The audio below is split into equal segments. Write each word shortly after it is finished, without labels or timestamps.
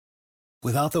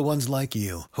Without the ones like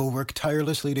you, who work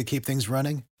tirelessly to keep things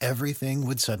running, everything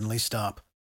would suddenly stop.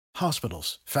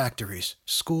 Hospitals, factories,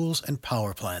 schools, and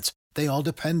power plants, they all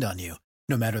depend on you.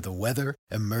 No matter the weather,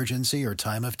 emergency, or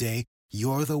time of day,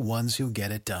 you're the ones who get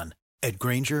it done. At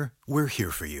Grainger, we're here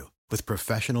for you with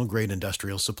professional-grade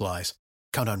industrial supplies.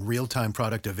 Count on real-time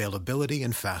product availability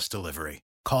and fast delivery.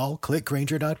 Call,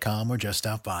 clickgrainger.com, or just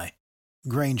stop by.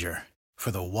 Grainger, for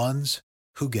the ones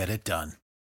who get it done.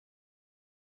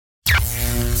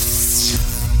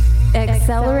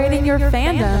 Accelerating your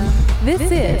fandom, this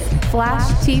is Flash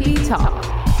TV Talk.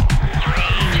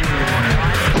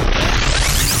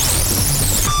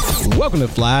 Welcome to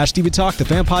Flash TV Talk, the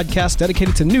fan podcast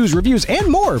dedicated to news, reviews, and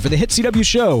more for the hit CW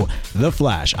show, The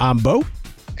Flash. I'm Bo.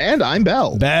 And I'm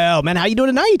Bell. Bell, man, how you doing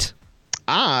tonight?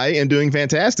 I am doing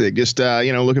fantastic. Just,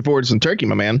 looking forward to some turkey,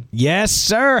 my man. Yes,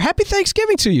 sir. Happy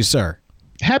Thanksgiving to you, sir.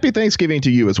 Happy Thanksgiving to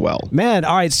you as well. Man,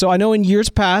 all right, so I know in years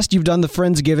past you've done the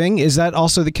Friendsgiving. Is that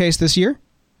also the case this year?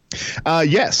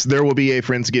 Yes, there will be a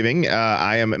Friendsgiving.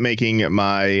 I am making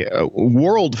my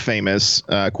world-famous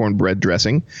cornbread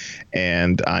dressing,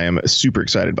 and I am super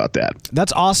excited about that.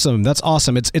 That's awesome. That's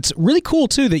awesome. It's really cool,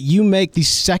 too, that you make the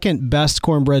second best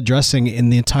cornbread dressing in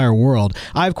the entire world.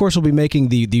 I, of course, will be making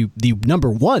the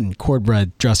number one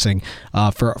cornbread dressing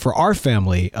for our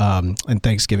family in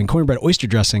Thanksgiving, cornbread oyster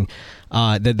dressing.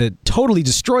 That totally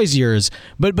destroys yours.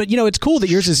 But it's cool that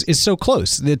yours is so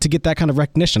close to get that kind of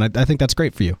recognition. I think that's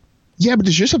great for you. Yeah, but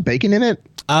does yours have bacon in it?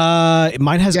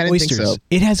 Mine has oysters. So.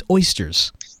 It has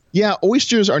oysters. Yeah,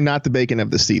 oysters are not the bacon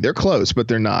of the sea. They're close, but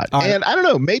they're not. Right. And I don't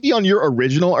know, maybe on your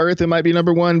original Earth it might be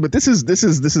number one, but this is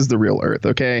the real Earth,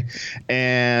 okay?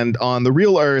 And on the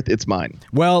real Earth, it's mine.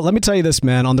 Well, let me tell you this,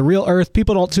 man. On the real Earth,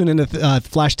 people don't tune into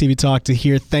Flash TV Talk to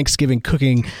hear Thanksgiving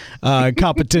cooking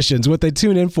competitions. What they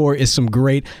tune in for is some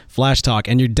great Flash talk,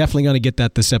 and you're definitely going to get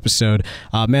that this episode.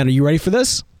 Man, are you ready for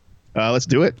this? Let's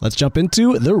do it. Let's jump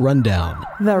into the rundown.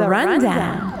 The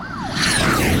rundown.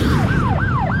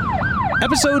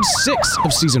 Episode 6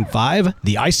 of Season 5,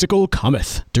 The Icicle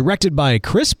Cometh, directed by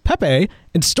Chris Pepe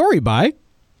and story by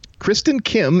Kristen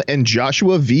Kim and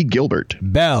Joshua V. Gilbert.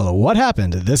 Bell, what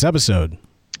happened this episode?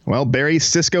 Well, Barry,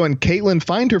 Cisco, and Caitlin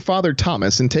find her father,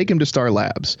 Thomas, and take him to Star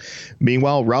Labs.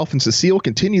 Meanwhile, Ralph and Cecile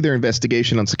continue their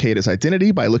investigation on Cicada's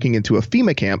identity by looking into a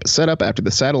FEMA camp set up after the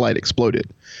satellite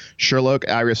exploded. Sherlock,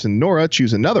 Iris, and Nora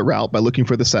choose another route by looking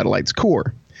for the satellite's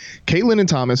core. Caitlin and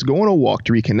Thomas go on a walk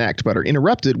to reconnect, but are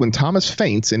interrupted when Thomas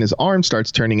faints and his arm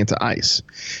starts turning into ice.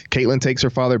 Caitlin takes her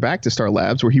father back to Star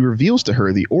Labs, where he reveals to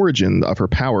her the origin of her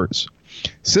powers.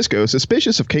 Cisco,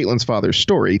 suspicious of Caitlin's father's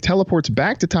story, teleports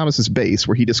back to Thomas's base,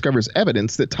 where he discovers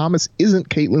evidence that Thomas isn't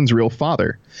Caitlin's real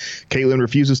father. Caitlin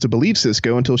refuses to believe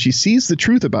Cisco until she sees the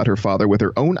truth about her father with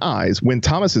her own eyes when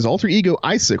Thomas's alter ego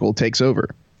Icicle takes over.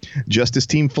 Just as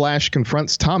Team Flash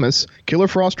confronts Thomas, Killer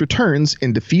Frost returns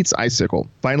and defeats Icicle.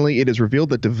 Finally, it is revealed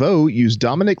that DeVoe used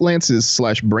Dominic Lance's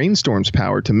 / Brainstorm's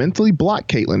power to mentally block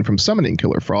Caitlin from summoning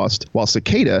Killer Frost, while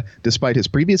Cicada, despite his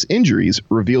previous injuries,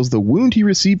 reveals the wound he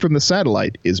received from the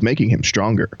satellite is making him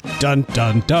stronger. Dun,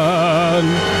 dun, dun!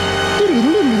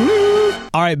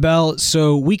 All right, Belle,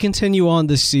 so we continue on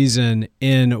this season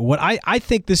in what I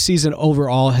think this season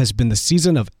overall has been the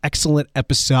season of excellent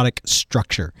episodic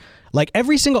structure. Like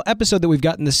every single episode that we've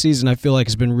gotten this season, I feel like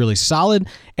has been really solid,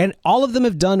 and all of them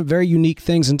have done very unique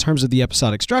things in terms of the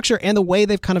episodic structure and the way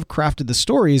they've kind of crafted the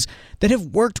stories that have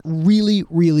worked really,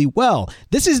 really well.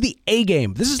 This is the A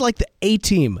game. This is like the A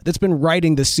team that's been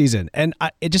writing this season, and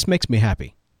it just makes me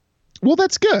happy. Well,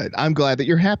 that's good. I'm glad that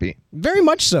you're happy. Very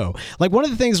much so. Like one of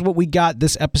the things what we got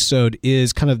this episode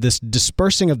is kind of this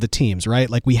dispersing of the teams, right?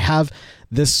 Like we have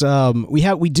this,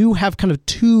 we do have kind of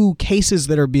two cases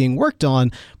that are being worked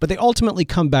on, but they ultimately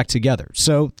come back together.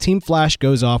 So Team Flash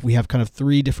goes off. We have kind of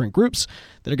three different groups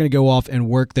that are going to go off and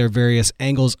work their various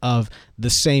angles of the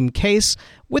same case,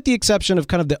 with the exception of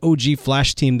kind of the OG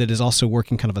Flash team that is also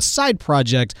working kind of a side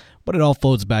project, but it all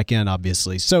folds back in,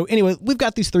 obviously. So anyway, we've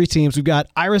got these three teams. We've got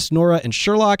Iris, Nora, and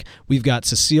Sherlock. We've got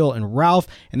Cecile and Ralph,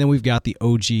 and then we've got the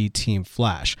OG Team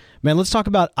Flash. Man, let's talk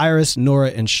about Iris, Nora,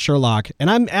 and Sherlock.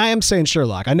 And I am saying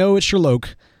Sherlock. I know it's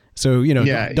Sherlock. So, don't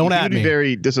at me. I'd be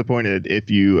very disappointed if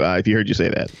you heard you say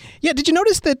that. Yeah, did you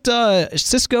notice that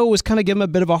Cisco was kind of giving him a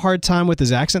bit of a hard time with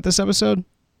his accent this episode?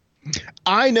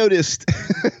 I noticed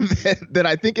that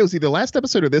I think it was either last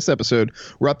episode or this episode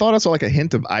where I thought I saw like a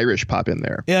hint of Irish pop in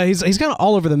there. Yeah, he's kind of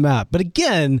all over the map. But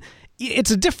again,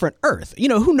 it's a different Earth.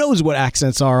 Who knows what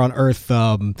accents are on Earth?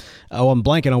 I'm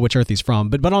blanking on which Earth he's from,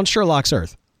 but on Sherlock's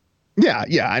Earth.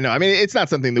 Yeah, I know. I mean, it's not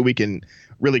something that we can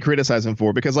really criticize him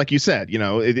for because, like you said,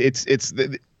 it's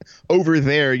over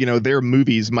there. Their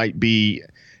movies might be,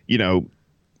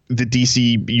 the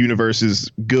DC universe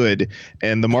is good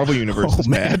and the Marvel universe is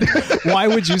bad. Why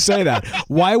would you say that?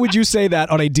 Why would you say that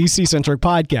on a DC-centric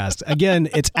podcast? Again,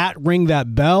 it's at Ring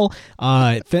That Bell.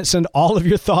 Send all of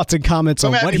your thoughts and comments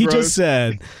on what he just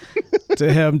said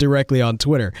to him directly on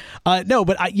Twitter. No,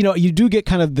 but you do get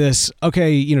kind of this,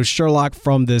 Sherlock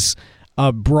from this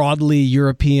broadly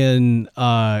European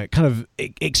kind of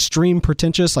extreme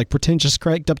pretentious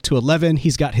cranked up to 11.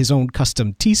 He's got his own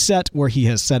custom tea set where he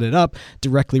has set it up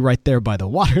directly right there by the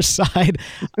waterside.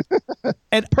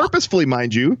 And purposefully,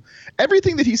 mind you,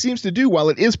 everything that he seems to do, while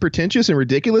it is pretentious and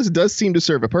ridiculous, does seem to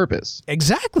serve a purpose.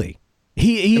 Exactly.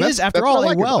 He is, after all,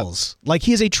 a Wells. Like,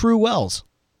 he is a true Wells.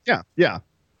 Yeah.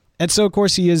 And so, of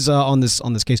course, he is on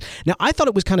this case. Now, I thought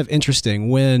it was kind of interesting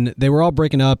when they were all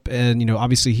breaking up, and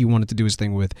obviously he wanted to do his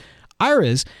thing with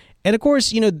Iris. And of course,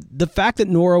 the fact that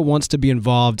Nora wants to be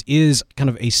involved is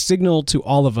kind of a signal to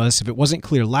all of us, if it wasn't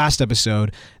clear last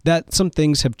episode, that some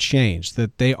things have changed,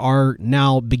 that they are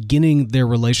now beginning their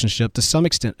relationship to some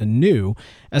extent anew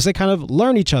as they kind of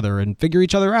learn each other and figure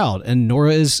each other out. And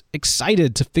Nora is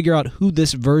excited to figure out who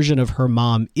this version of her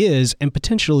mom is and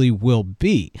potentially will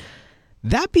be.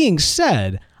 That being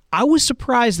said, I was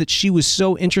surprised that she was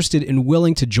so interested and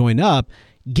willing to join up,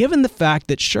 given the fact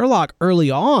that Sherlock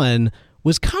early on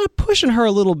was kind of pushing her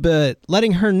a little bit,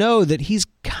 letting her know that he's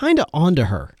kind of onto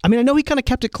her. I mean, I know he kind of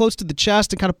kept it close to the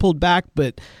chest and kind of pulled back,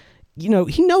 but, he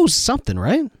knows something,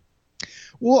 right?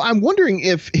 Well, I'm wondering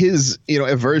if his,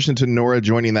 aversion to Nora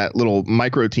joining that little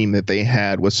micro team that they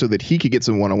had was so that he could get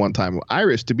some one-on-one time with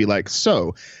Iris to be like,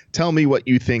 so tell me what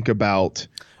you think about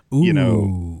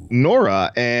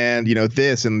Nora and,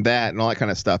 this and that and all that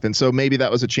kind of stuff. And so maybe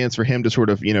that was a chance for him to sort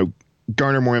of,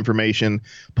 garner more information,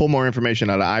 pull more information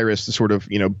out of Iris to sort of,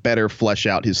 better flesh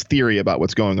out his theory about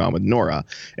what's going on with Nora.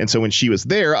 And so when she was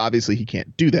there, obviously he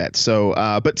can't do that. So,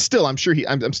 but still, I'm sure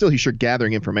he's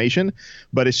gathering information,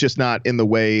 but it's just not in the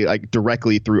way, like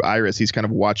directly through Iris. He's kind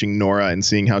of watching Nora and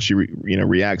seeing how she,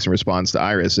 reacts and responds to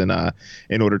Iris in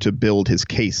order to build his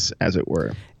case, as it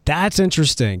were. That's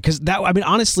interesting because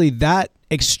honestly, that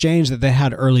exchange that they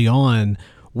had early on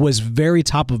was very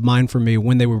top of mind for me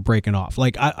when they were breaking off.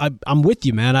 Like, I'm with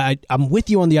you, man. I'm with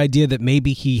you on the idea that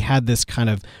maybe he had this kind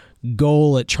of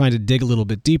goal at trying to dig a little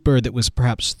bit deeper that was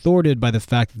perhaps thwarted by the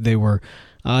fact that they were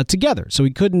together. So he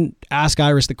couldn't ask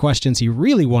Iris the questions he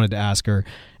really wanted to ask her.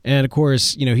 And of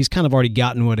course, he's kind of already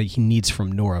gotten what he needs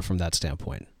from Nora from that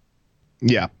standpoint.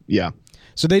 Yeah.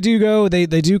 So they do go, they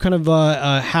do kind of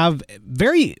have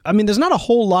there's not a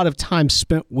whole lot of time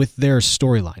spent with their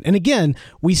storyline. And again,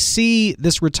 we see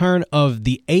this return of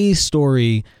the A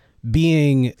story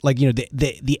being like,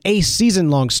 the A season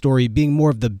long story being more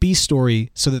of the B story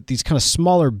so that these kind of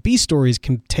smaller B stories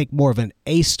can take more of an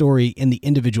A story in the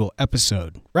individual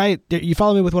episode, right? You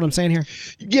follow me with what I'm saying here?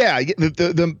 Yeah.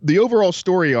 The overall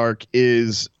story arc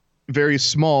is very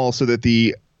small so that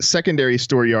the secondary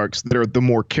story arcs that are the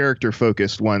more character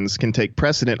focused ones can take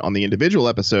precedent on the individual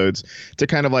episodes to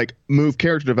kind of like move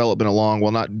character development along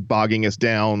while not bogging us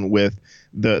down with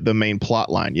the main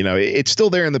plot line. It's still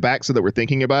there in the back so that we're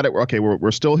thinking about it.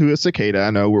 We're still who is Cicada.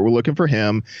 I know we're looking for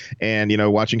him and,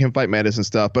 watching him fight Metis and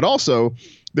stuff. But also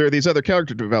there are these other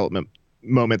character development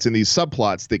moments in these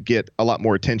subplots that get a lot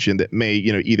more attention that may,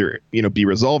 either, be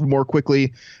resolved more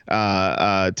quickly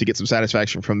to get some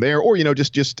satisfaction from there, or,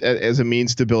 just as a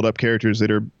means to build up characters that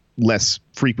are less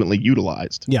frequently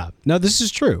utilized. Yeah, no, this is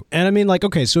true. And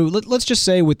okay, so let's just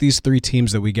say with these three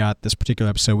teams that we got this particular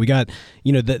episode, we got,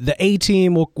 the A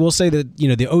team, we'll say that,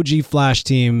 the OG Flash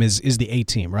team is the A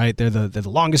team, right? They're the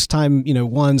longest time,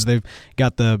 ones. They've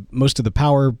got the most of the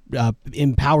power,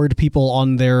 empowered people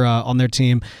on their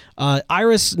team.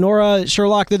 Iris, Nora,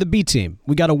 Sherlock, they're the B team.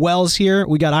 We got a Wells here,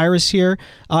 we got Iris here,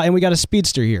 and we got a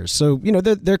Speedster here. So,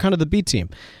 they're kind of the B team.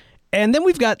 And then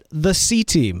we've got the C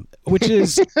team, which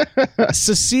is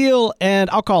Cecile and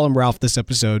I'll call him Ralph this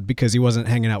episode because he wasn't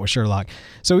hanging out with Sherlock.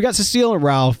 So we got Cecile and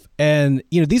Ralph, and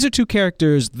these are two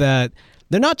characters that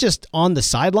they're not just on the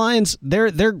sidelines.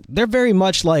 They're very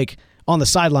much like on the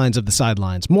sidelines of the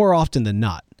sidelines more often than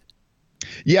not.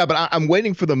 Yeah, but I'm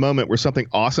waiting for the moment where something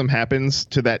awesome happens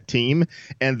to that team,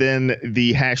 and then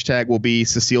the hashtag will be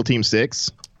Cecile Team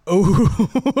 6. Oh,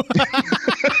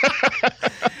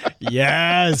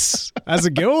 yes, that's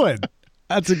a good one.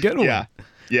 That's a good one.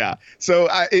 Yeah. So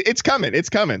it's coming. It's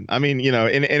coming. I mean,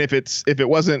 and if it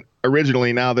wasn't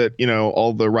originally, now that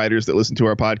all the writers that listen to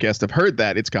our podcast have heard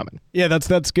that, it's coming. Yeah,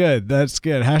 that's good. That's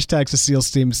good. Hashtag Cecile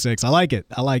Team 6. I like it.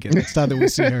 Next time that we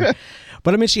see her.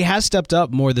 But she has stepped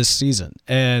up more this season,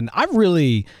 and I've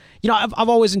really. I've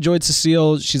always enjoyed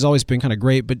Cecile. She's always been kind of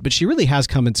great, but she really has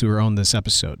come into her own this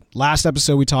episode. Last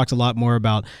episode, we talked a lot more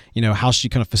about, how she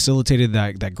kind of facilitated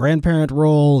that grandparent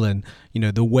role and,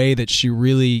 the way that she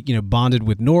really, bonded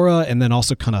with Nora and then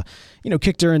also kind of,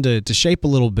 kicked her into shape a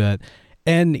little bit.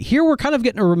 And here we're kind of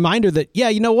getting a reminder that, yeah,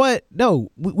 you know what?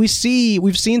 No, we've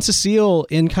seen Cecile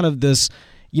in kind of this,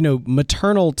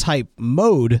 maternal type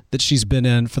mode that she's been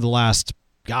in for the last,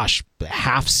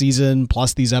 half season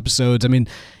plus these episodes. I mean,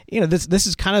 this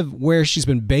is kind of where she's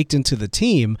been baked into the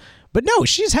team. But no,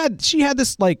 she had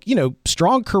this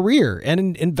strong career and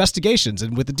in investigations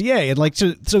and with the DA and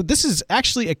so this is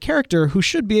actually a character who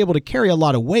should be able to carry a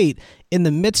lot of weight in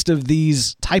the midst of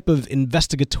these type of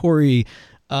investigatory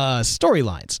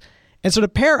storylines. And so to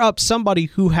pair up somebody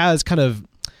who has kind of,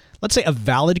 let's say, a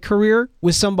valid career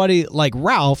with somebody like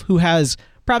Ralph who has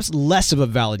perhaps less of a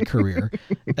valid career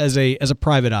as a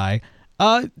private eye,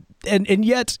 and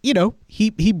yet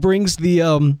he brings the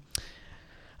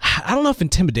I don't know if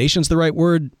intimidation is the right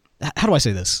word. How do I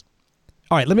say this?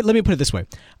 All right, let me put it this way.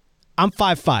 I'm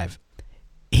 5'5".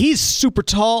 He's super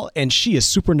tall and she is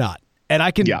super not. And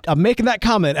I'm making that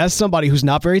comment as somebody who's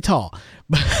not very tall.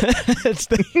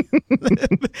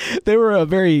 They were a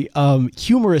very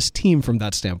humorous team from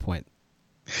that standpoint.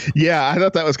 Yeah, I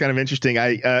thought that was kind of interesting.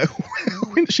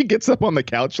 When she gets up on the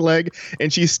couch leg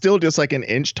and she's still just like an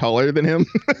inch taller than him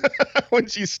when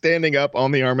she's standing up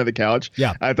on the arm of the couch.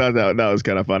 Yeah, I thought that was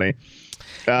kind of funny.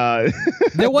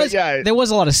 There was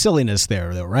a lot of silliness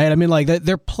there, though, right? I mean,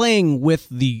 they're playing with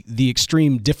the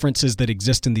extreme differences that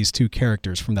exist in these two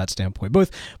characters from that standpoint,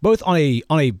 both on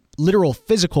a literal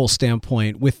physical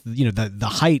standpoint, with the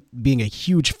height being a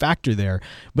huge factor there,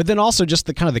 but then also just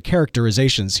the kind of the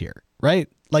characterizations here, right?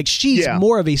 Like she's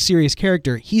more of a serious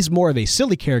character, he's more of a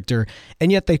silly character,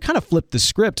 and yet they kind of flipped the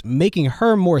script, making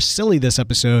her more silly this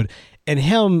episode, and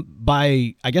him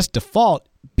by, I guess, default,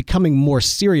 becoming more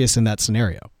serious in that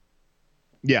scenario.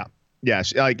 Yeah.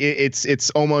 It's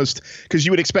almost because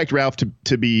you would expect Ralph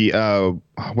to be so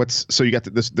you got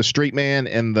the straight man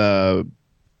and the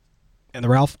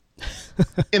Ralph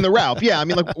in the Ralph. Yeah, I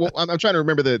mean, I'm trying to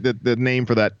remember the name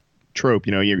for that trope.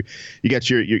 You got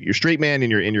your straight man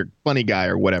and your funny guy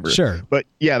or whatever. Sure. But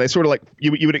yeah, they sort of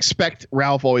you would expect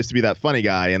Ralph always to be that funny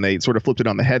guy, and they sort of flipped it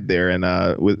on the head there.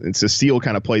 And Cecile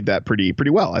kind of played that pretty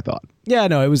well, I thought. Yeah,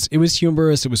 no, it was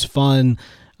humorous. It was fun.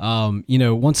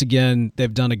 Once again,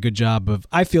 they've done a good job of,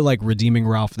 I feel like, redeeming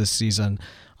Ralph this season,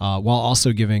 while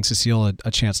also giving Cecile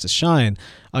a chance to shine.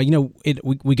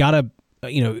 We gotta,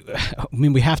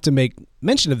 we have to make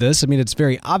mention of this. I mean, it's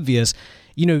very obvious.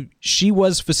 She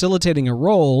was facilitating a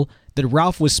role that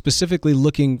Ralph was specifically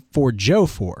looking for Joe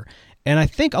for. And I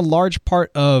think a large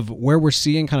part of where we're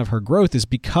seeing kind of her growth is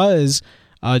because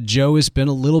Joe has been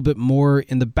a little bit more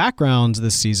in the background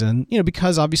this season,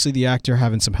 because obviously the actor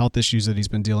having some health issues that he's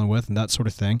been dealing with and that sort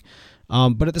of thing.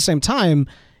 But at the same time,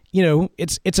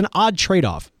 it's an odd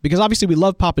trade-off, because obviously we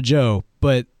love Papa Joe,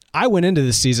 but I went into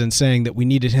this season saying that we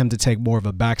needed him to take more of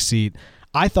a backseat.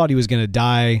 I thought he was going to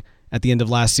die at the end of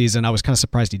last season. I was kind of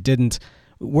surprised he didn't.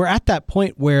 We're at that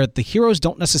point where the heroes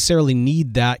don't necessarily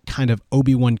need that kind of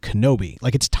Obi-Wan Kenobi.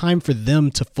 Like, it's time for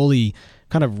them to fully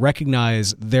kind of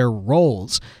recognize their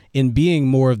roles in being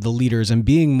more of the leaders and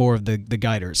being more of the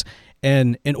guiders.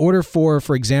 And in order for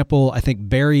example, I think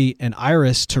Barry and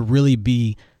Iris to really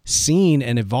be seen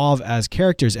and evolve as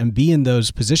characters and be in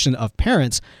those positions of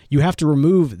parents, you have to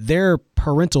remove their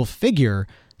parental figure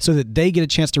so that they get a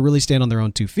chance to really stand on their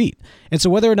own 2 feet. And so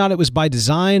whether or not it was by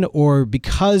design or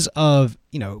because of,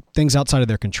 things outside of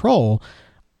their control,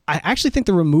 I actually think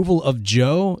the removal of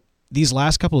Joe these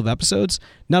last couple of episodes,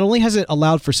 not only has it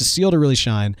allowed for Cecile to really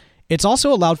shine, it's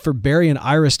also allowed for Barry and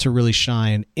Iris to really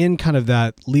shine in kind of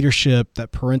that leadership,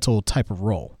 that parental type of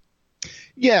role.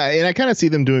 Yeah, and I kind of see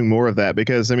them doing more of that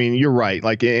because, I mean, you're right.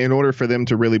 Like, in order for them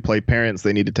to really play parents,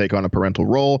 they need to take on a parental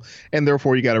role, and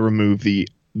therefore you got to remove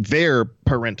their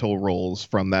parental roles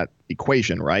from that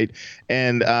equation, right?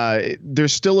 And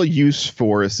there's still a use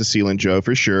for Cecile and Joe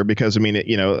for sure, because, I mean,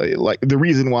 like the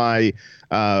reason why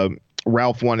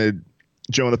Ralph wanted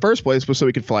Joe in the first place was so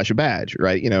he could flash a badge,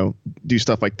 right? Do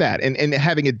stuff like that. And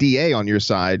having a DA on your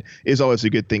side is always a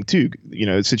good thing too.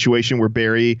 A situation where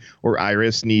Barry or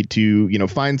Iris need to,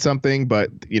 find something,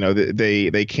 but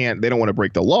they can't, they don't want to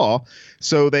break the law.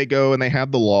 So they go and they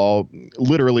have the law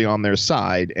literally on their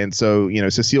side. And so,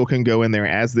 Cecile can go in there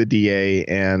as the DA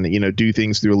and, do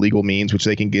things through illegal means, which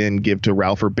they can again give to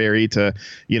Ralph or Barry to,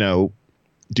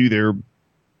 do their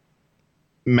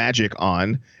magic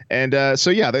on. And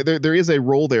so, yeah, there is a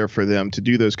role there for them to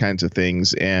do those kinds of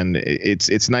things. And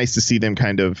it's nice to see them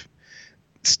kind of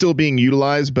still being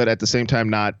utilized, but at the same time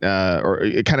not, or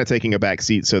kind of taking a back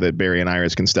seat so that Barry and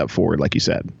Iris can step forward, like you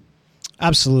said.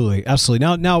 Absolutely.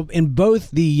 Now, in both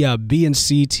the B and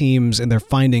C teams and their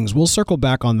findings, we'll circle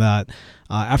back on that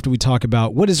after we talk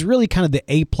about what is really kind of the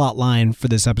A plot line for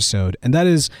this episode, and that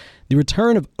is the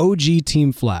return of OG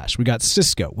Team Flash. We got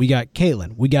Cisco, we got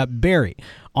Caitlin, we got Barry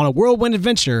on a whirlwind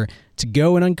adventure to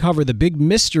go and uncover the big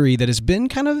mystery that has been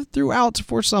kind of throughout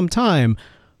for some time.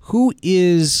 Who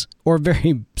is, or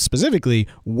very specifically,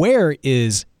 where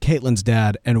is Caitlin's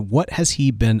dad, and what has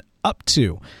he been up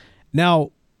to?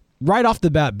 Now, right off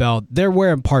the bat, Belle, they're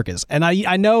wearing parkas. And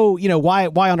I know, why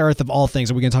on earth of all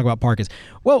things are we going to talk about parkas?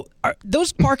 Well,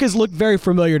 those parkas look very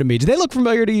familiar to me. Do they look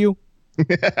familiar to you?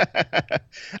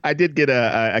 I did get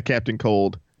a Captain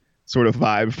Cold sort of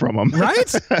vibe from them.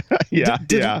 Right? Yeah.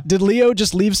 Did Leo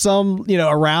just leave some,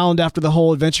 around after the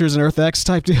whole Adventures in Earth X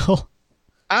type deal?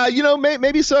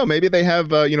 Maybe so. Maybe they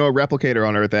have, a replicator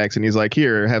on Earth X, and he's like,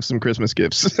 here, have some Christmas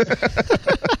gifts.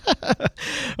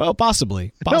 Well,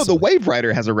 possibly. No, the Wave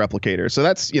Rider has a replicator, so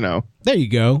that's, There you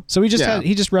go. So he just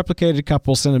replicated a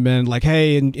couple, sent them in, like,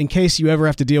 hey, in case you ever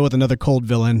have to deal with another cold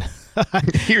villain,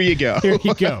 here you go. Here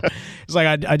you go. It's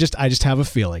like I just have a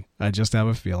feeling.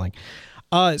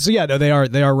 So yeah, no, they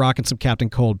are rocking some Captain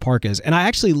Cold parkas, and I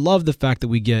actually love the fact that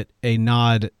we get a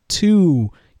nod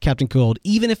to Captain Cold,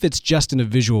 even if it's just in a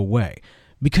visual way.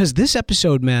 Because this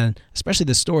episode, man, especially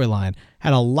the storyline,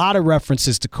 had a lot of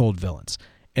references to cold villains.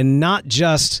 And not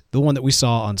just the one that we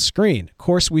saw on screen. Of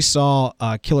course, we saw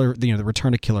the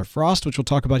return of Killer Frost, which we'll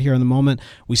talk about here in a moment.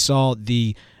 We saw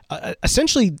the,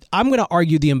 essentially, I'm going to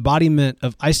argue the embodiment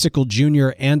of Icicle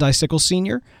Jr. and Icicle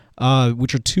Sr.,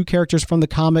 which are two characters from the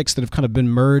comics that have kind of been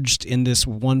merged in this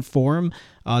one form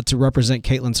to represent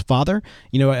Caitlin's father.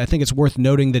 I think it's worth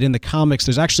noting that in the comics,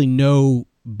 there's actually no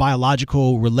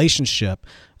biological relationship.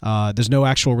 There's no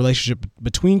actual relationship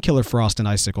between Killer Frost and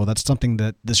Icicle. That's something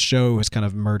that this show has kind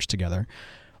of merged together.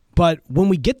 But when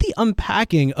we get the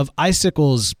unpacking of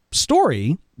Icicle's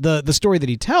story, the story that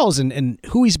he tells and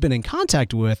who he's been in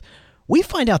contact with, we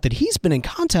find out that he's been in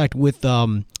contact with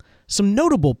some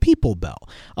notable people, Belle.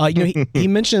 He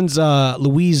mentions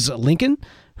Louise Lincoln,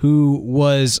 who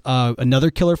was another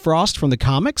Killer Frost from the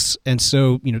comics, and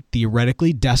so,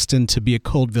 theoretically destined to be a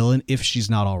cold villain if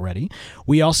she's not already.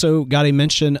 We also got a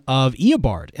mention of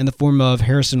Eobard in the form of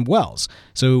Harrison Wells.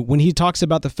 So when he talks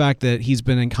about the fact that he's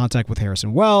been in contact with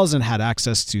Harrison Wells and had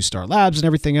access to Star Labs and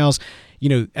everything else,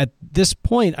 at this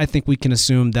point, I think we can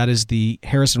assume that is the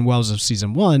Harrison Wells of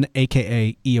Season 1,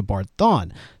 a.k.a. Eobard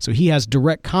Thawne. So he has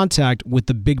direct contact with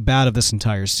the big bad of this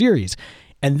entire series.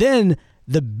 And then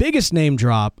the biggest name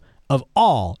drop of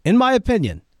all, in my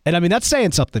opinion, and I mean, that's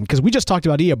saying something because we just talked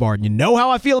about Eobard, and you know how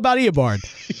I feel about Eobard.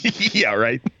 Yeah,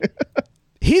 right.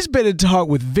 He's been in talk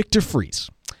with Victor Fries.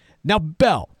 Now,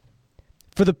 Belle,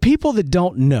 for the people that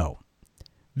don't know,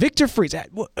 Victor Fries,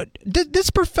 this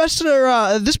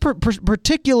professor, this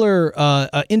particular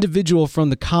individual from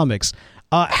the comics,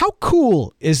 how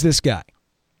cool is this guy?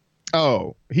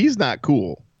 Oh, he's not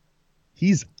cool.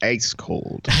 He's ice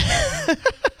cold.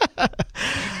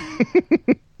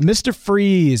 Mr.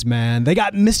 Freeze, man. They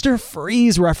got Mr.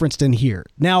 Freeze referenced in here.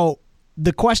 Now,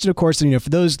 the question, of course, for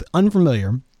those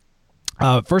unfamiliar,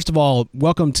 first of all,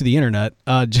 welcome to the internet.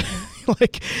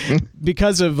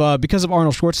 Because of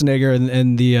Arnold Schwarzenegger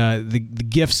and the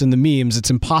GIFs and the memes, it's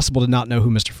impossible to not know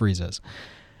who Mr. Freeze is.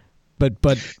 But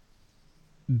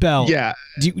Belle, yeah.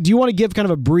 Do you want to give kind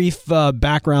of a brief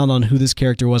background on who this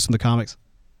character was from the comics?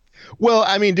 Well,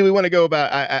 I mean, do we want to go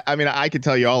about? I could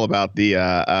tell you all about the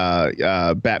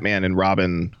Batman and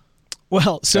Robin.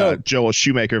 Well, so Joel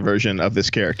Schumacher version of this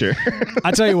character.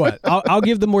 I tell you what, I'll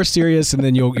give the more serious, and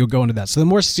then you'll go into that. So the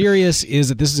more serious is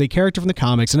that this is a character from the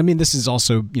comics, and I mean this is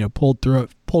also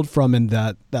pulled from in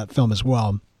that film as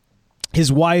well.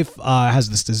 His wife has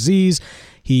this disease.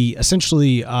 He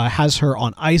essentially has her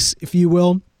on ice, if you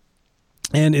will,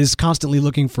 and is constantly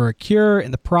looking for a cure.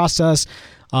 In the process,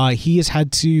 he has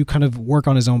had to kind of work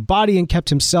on his own body and kept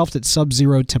himself at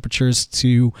sub-zero temperatures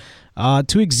to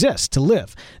exist, to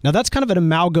live. Now, that's kind of an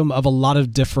amalgam of a lot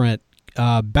of different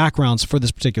backgrounds for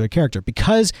this particular character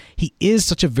because he is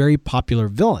such a very popular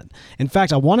villain. In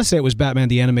fact, I want to say it was Batman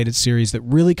the Animated Series that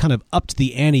really kind of upped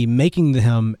the ante, making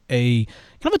him a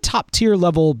kind of a top-tier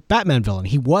level Batman villain.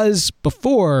 He was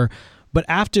before, but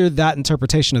after that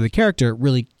interpretation of the character, it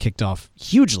really kicked off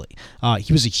hugely.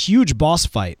 He was a huge boss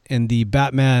fight in the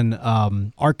Batman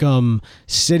Arkham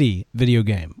City video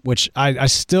game, which I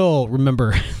still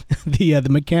remember the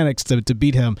mechanics to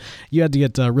beat him. You had to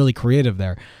get really creative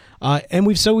there. And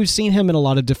we've seen him in a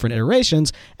lot of different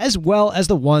iterations, as well as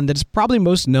the one that is probably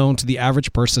most known to the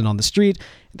average person on the street.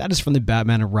 That is from the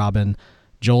Batman and Robin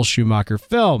Joel Schumacher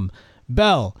film.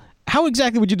 Bell, how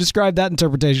exactly would you describe that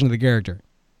interpretation of the character?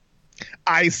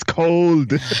 Ice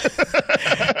cold.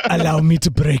 Allow me to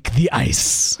break the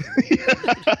ice.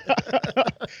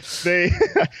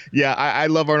 I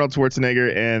love Arnold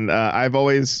Schwarzenegger, and I've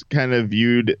always kind of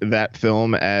viewed that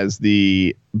film as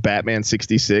the Batman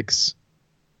 66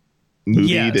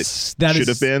 movie that should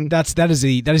have been. That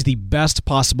is the best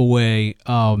possible way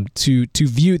to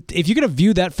view. If you're going to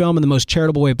view that film in the most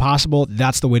charitable way possible,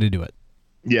 that's the way to do it.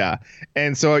 Yeah.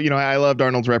 And so, I loved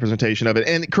Arnold's representation of it.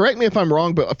 And correct me if I'm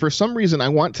wrong, but for some reason, I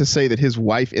want to say that his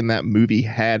wife in that movie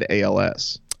had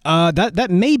ALS. That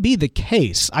may be the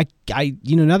case. I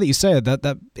now that you say it,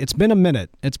 that it's been a minute.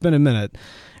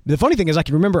 The funny thing is I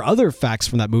can remember other facts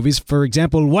from that movie. For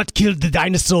example, what killed the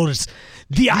dinosaurs?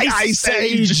 The Ice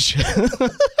Age.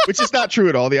 Which is not true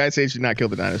at all. The Ice Age did not kill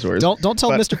the dinosaurs. Don't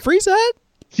tell Mr. Freeze that.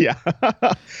 Yeah.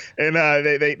 And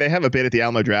they have a bit at the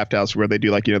Alamo Drafthouse where they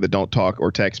do the don't talk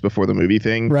or text before the movie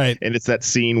thing. Right. And it's that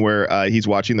scene where he's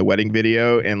watching the wedding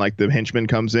video and the henchman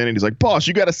comes in and he's like, boss,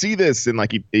 you got to see this. And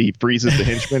he freezes the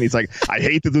henchman. He's like, I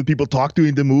hate that the people talk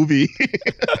during the movie.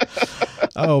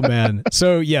 Oh, man.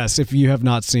 So, yes, if you have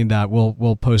not seen that,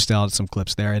 we'll post out some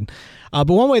clips there. And but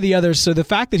one way or the other, so the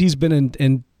fact that he's been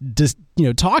in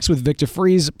talks with Victor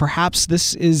Freeze, perhaps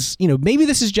this is, maybe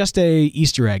this is just a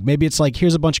Easter egg. Maybe it's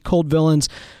here's a bunch of cold villains.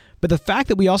 But the fact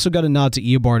that we also got a nod to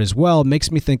Eobard as well makes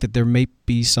me think that there may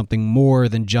be something more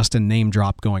than just a name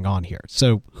drop going on here.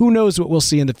 So who knows what we'll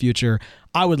see in the future.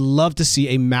 I would love to see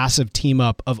a massive team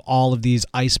up of all of these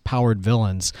ice-powered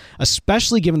villains,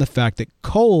 especially given the fact that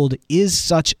cold is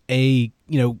such a,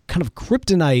 kind of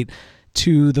kryptonite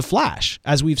to the Flash,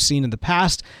 as we've seen in the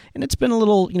past, and it's been a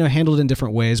little, handled in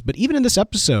different ways. But even in this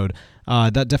episode,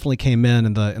 that definitely came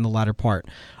in the latter part.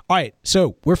 All right,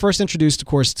 so we're first introduced, of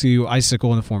course, to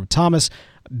Icicle in the form of Thomas.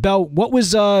 Bell, what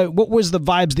was the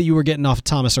vibes that you were getting off of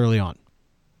Thomas early on?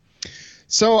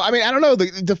 So, I mean, I don't know.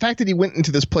 The fact that he went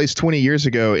into this place 20 years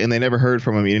ago and they never heard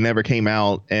from him, he never came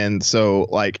out, and so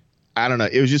I don't know.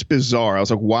 It was just bizarre. I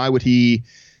was like, why would he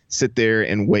sit there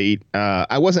and wait?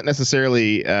 I wasn't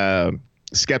necessarily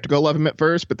skeptical of him at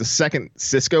first, but the second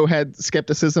Cisco had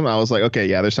skepticism, I was like, okay,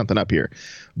 yeah, there's something up here.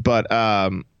 But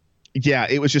yeah,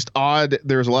 it was just odd.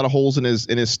 There was a lot of holes in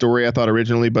his story, I thought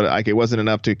originally, but it wasn't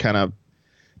enough to kind of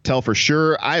tell for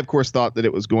sure. I, of course, thought that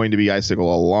it was going to be Icicle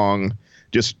all along.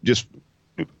 Just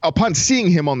upon seeing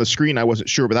him on the screen, I wasn't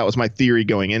sure, but that was my theory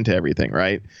going into everything,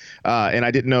 right? And I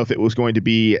didn't know if it was going to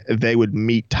be they would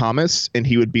meet Thomas and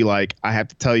he would be like, I have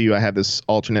to tell you, I have this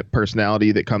alternate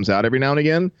personality that comes out every now and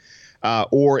again,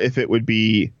 or if it would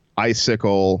be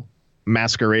Icicle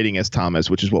masquerading as Thomas,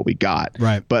 which is what we got.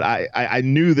 Right. But I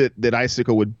knew that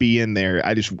Icicle would be in there.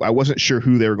 I wasn't sure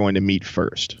who they were going to meet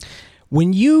first.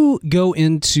 When you go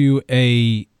into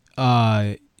a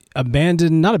not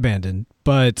abandoned,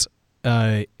 but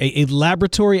a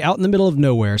laboratory out in the middle of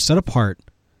nowhere, set apart,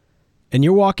 and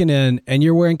you're walking in and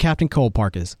you're wearing Captain Cold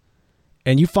parkas,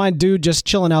 and you find dude just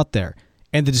chilling out there,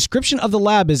 and the description of the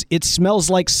lab is it smells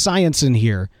like science in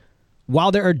here,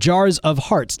 while there are jars of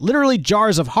hearts, literally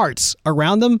jars of hearts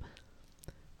around them.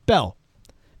 Bell,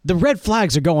 the red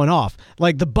flags are going off,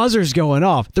 the buzzer's going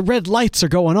off, the red lights are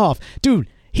going off. Dude,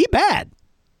 he bad.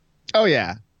 Oh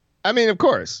yeah, I mean, of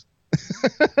course.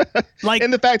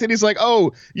 And the fact that he's like,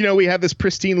 oh, we have this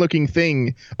pristine looking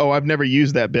thing. Oh, I've never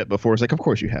used that bit before. It's like, of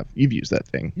course you have. You've used that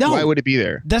thing. No, why would it be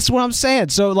there? That's what I'm saying.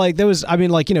 So there was,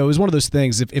 it was one of those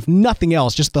things. If nothing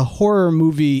else, just the horror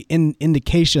movie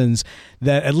indications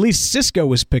that at least Cisco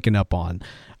was picking up on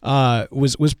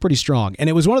was pretty strong. And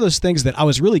it was one of those things that I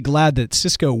was really glad that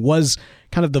Cisco was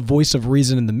kind of the voice of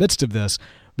reason in the midst of this,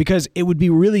 because it would be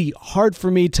really hard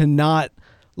for me to not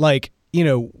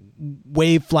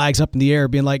wave flags up in the air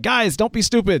being like, guys, don't be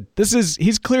stupid.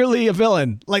 He's clearly a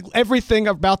villain. Everything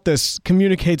about this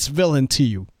communicates villain to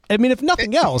you. I mean, if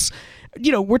nothing else,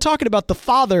 we're talking about the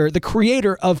father, the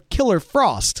creator of Killer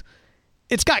Frost.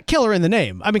 It's got killer in the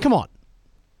name. I mean, come on.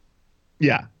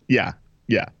 Yeah. Yeah.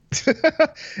 And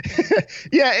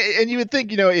you would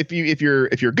think, if you're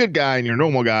a good guy and you're a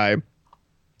normal guy,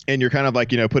 and you're kind of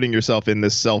putting yourself in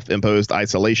this self-imposed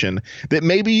isolation, that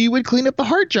maybe you would clean up the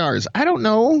heart jars. I don't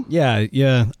know.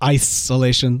 Yeah.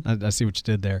 Isolation. I see what you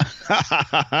did there.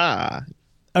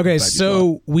 Okay,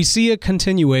 so we see a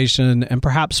continuation and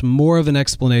perhaps more of an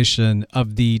explanation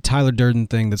of the Tyler Durden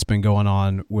thing that's been going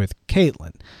on with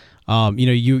Caitlin.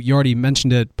 You already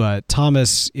mentioned it, but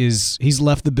Thomas he's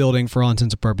left the building for all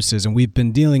intents and purposes, and we've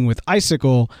been dealing with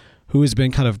Icicle, who has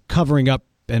been kind of covering up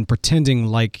and pretending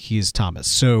like he's Thomas.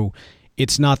 So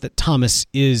it's not that Thomas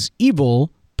is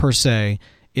evil per se,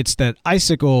 it's that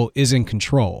Icicle is in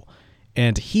control.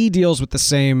 And he deals with the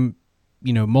same,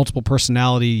 multiple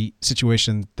personality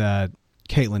situation that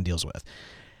Caitlin deals with.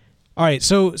 All right,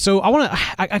 so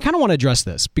I kind of want to address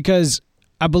this because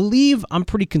I believe I'm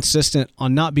pretty consistent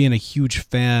on not being a huge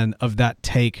fan of that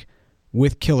take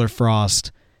with Killer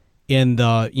Frost in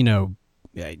the,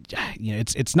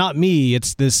 it's not me,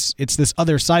 it's this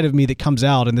other side of me that comes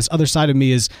out, and this other side of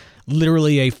me is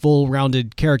literally a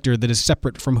full-rounded character that is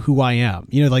separate from who I am.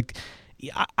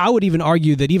 I would even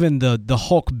argue that even the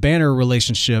Hulk Banner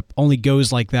relationship only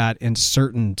goes like that in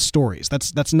certain stories.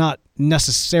 That's not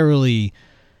necessarily,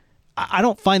 I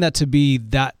don't find that to be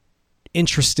that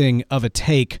interesting of a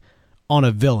take on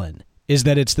a villain, is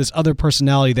that it's this other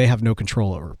personality they have no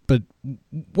control over. But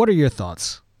what are your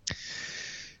thoughts?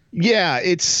 Yeah,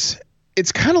 it's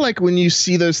kind of like when you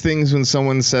see those things when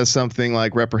someone says something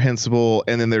like reprehensible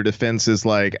and then their defense is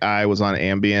like, I was on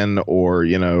Ambien, or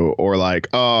like,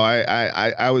 oh,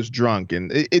 I was drunk.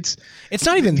 And it's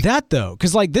not even that though.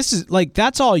 Cause like, this is like,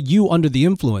 that's all you under the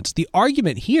influence. The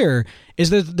argument here is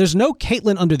that there's no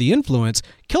Caitlin under the influence.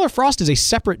 Killer Frost is a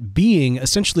separate being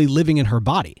essentially living in her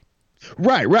body.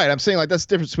 Right. I'm saying like that's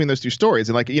the difference between those two stories,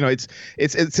 and like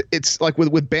it's like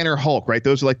with Banner Hulk, right?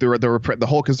 Those are like the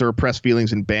Hulk is the repressed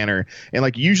feelings in Banner, and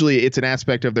like usually it's an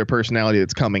aspect of their personality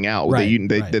that's coming out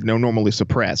that they normally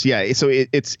suppress. Yeah, so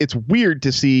it's weird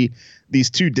to see these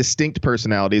two distinct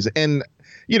personalities, and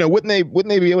wouldn't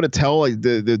they be able to tell like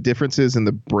the differences in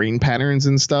the brain patterns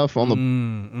and stuff on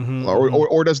the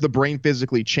or does the brain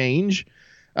physically change?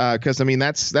 Because I mean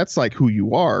that's like who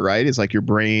you are, right? It's like your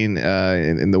brain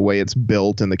and the way it's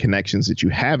built and the connections that you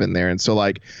have in there. And so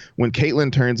like when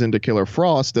Caitlin turns into Killer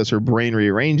Frost, does her brain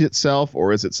rearrange itself,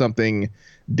 or is it something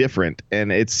different?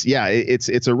 And it's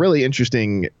a really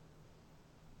interesting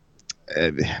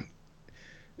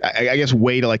I guess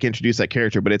way to like introduce that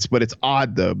character, but it's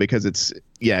odd though, because it's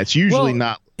usually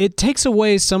not. It takes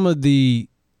away some of the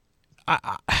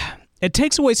it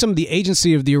takes away some of the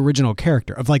agency of the original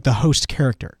character, of like the host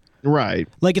character. Right.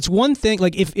 Like it's one thing,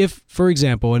 like if for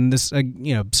example, and this,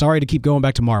 sorry to keep going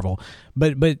back to Marvel,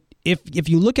 but if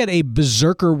you look at a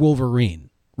Berserker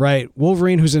Wolverine, right?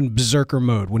 Wolverine who's in Berserker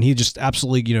mode, when he just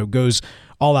absolutely, goes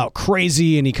all out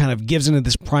crazy and he kind of gives into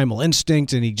this primal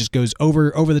instinct and he just goes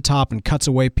over the top and cuts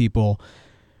away people.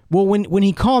 Well, when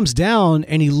he calms down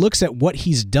and he looks at what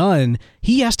he's done,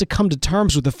 he has to come to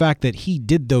terms with the fact that he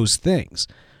did those things.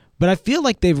 But I feel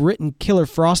like they've written Killer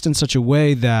Frost in such a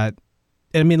way that,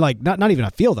 I mean, like, not even I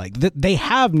feel like, they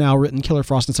have now written Killer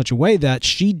Frost in such a way that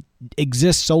she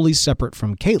exists solely separate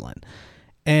from Caitlin.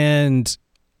 And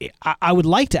I would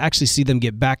like to actually see them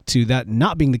get back to that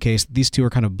not being the case. These two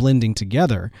are kind of blending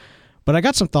together. But I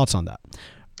got some thoughts on that.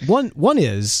 One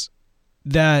is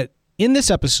that in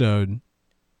this episode,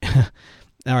 all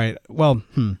right, well,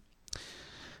 let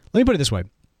me put it this way.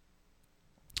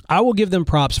 I will give them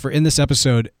props for, in this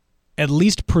episode, at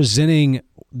least presenting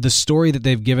the story that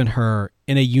they've given her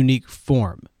in a unique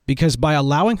form, because by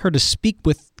allowing her to speak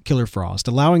with Killer Frost,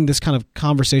 allowing this kind of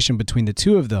conversation between the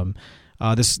two of them,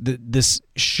 this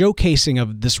showcasing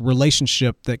of this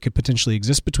relationship that could potentially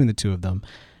exist between the two of them,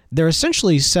 they're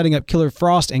essentially setting up Killer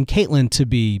Frost and Caitlin to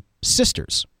be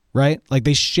sisters, right? Like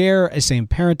they share a same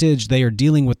parentage. They are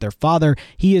dealing with their father.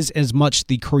 He is as much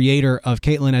the creator of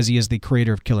Caitlin as he is the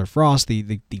creator of Killer Frost,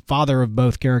 the father of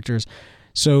both characters.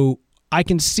 So I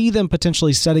can see them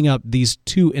potentially setting up these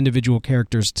two individual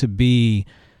characters to be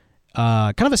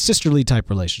kind of a sisterly type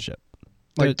relationship.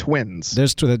 Like twins.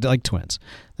 Like twins.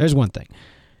 There's one thing.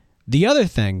 The other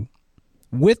thing,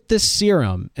 with this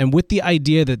serum and with the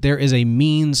idea that there is a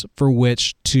means for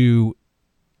which to,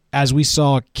 as we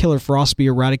saw Killer Frost be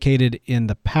eradicated in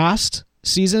the past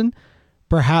season,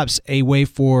 perhaps a way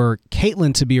for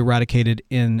Caitlin to be eradicated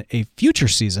in a future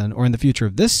season or in the future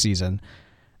of this season,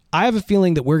 I have a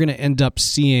feeling that we're going to end up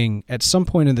seeing at some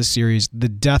point in the series the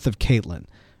death of Caitlin,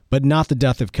 but not the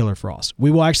death of Killer Frost. We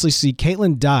will actually see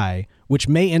Caitlin die, which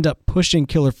may end up pushing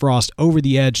Killer Frost over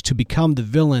the edge to become the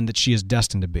villain that she is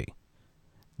destined to be.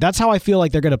 That's how I feel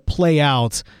like they're going to play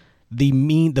out the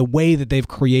way that they've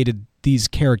created these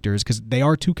characters, because they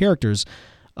are two characters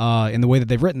in the way that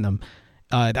they've written them.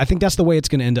 I think that's the way it's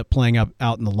going to end up playing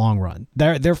out in the long run.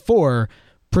 Therefore,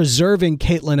 preserving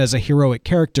Caitlin as a heroic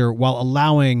character while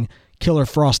allowing Killer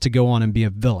Frost to go on and be a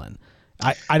villain.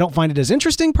 I don't find it as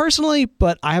interesting personally,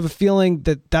 but I have a feeling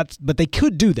but they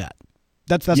could do that.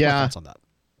 That's my thoughts on that.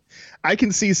 I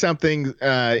can see something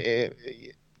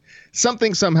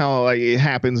something somehow like it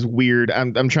happens weird.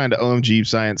 I'm trying to OMG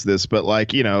science this, but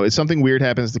like, if something weird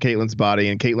happens to Caitlyn's body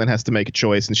and Caitlyn has to make a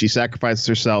choice and she sacrifices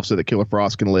herself so that Killer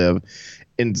Frost can live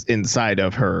inside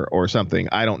of her or something.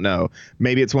 I don't know.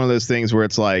 Maybe it's one of those things where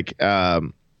it's like,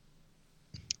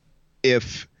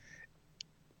 if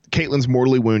Caitlyn's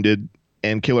mortally wounded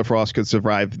and Killer Frost could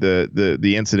survive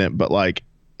the incident, but like,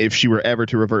 if she were ever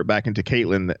to revert back into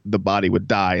Caitlyn, the body would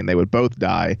die and they would both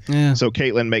die. Yeah. So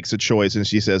Caitlyn makes a choice and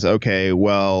she says, okay,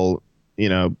 well,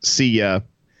 see ya.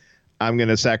 I'm going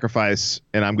to sacrifice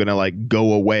and I'm going to like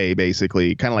go away,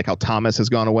 basically, kind of like how Thomas has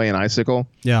gone away in Icicle.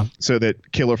 Yeah. So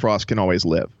that Killer Frost can always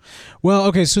live. Well,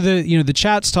 okay. So the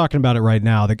chat's talking about it right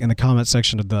now in the comment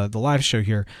section of the live show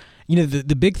here.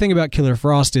 The big thing about Killer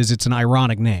Frost is it's an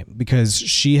ironic name because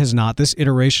this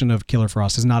iteration of Killer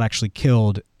Frost has not actually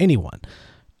killed anyone.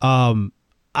 I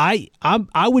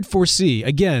would foresee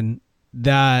again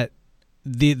that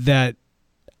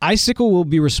Icicle will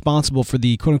be responsible for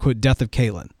the quote unquote death of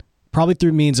Caitlyn, probably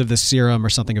through means of the serum or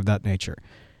something of that nature.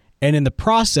 And in the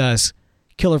process,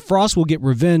 Killer Frost will get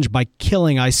revenge by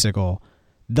killing Icicle,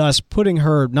 thus putting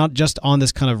her not just on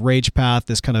this kind of rage path,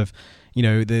 this kind of,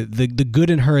 the good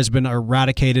in her has been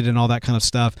eradicated and all that kind of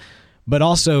stuff, but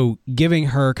also giving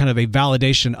her kind of a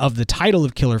validation of the title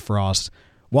of Killer Frost,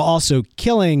 while also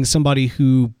killing somebody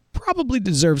who probably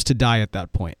deserves to die at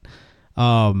that point.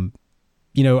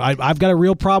 I've got a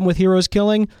real problem with heroes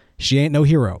killing. She ain't no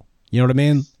hero. You know what I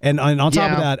mean? And on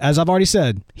top of that, as I've already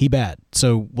said, he bad.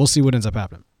 So we'll see what ends up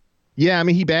happening. Yeah, I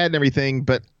mean, he bad and everything,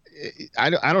 but I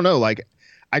don't know. Like,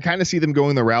 I kind of see them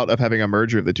going the route of having a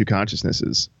merger of the two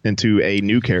consciousnesses into a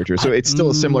new character. So it's still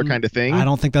a similar kind of thing. I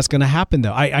don't think that's going to happen,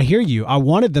 though. I hear you. I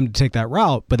wanted them to take that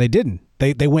route, but they didn't.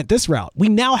 They went this route. We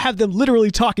now have them literally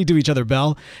talking to each other,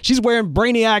 Belle. She's wearing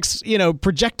Brainiac's,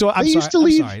 projectile. They used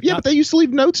to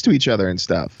leave notes to each other and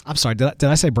stuff. I'm sorry. Did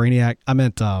I say Brainiac? I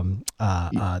meant the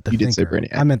Thinker. Did say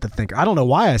Brainiac. I meant the Thinker. I don't know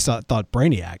why I thought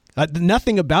Brainiac.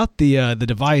 Nothing about the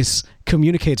device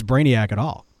communicates Brainiac at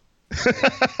all.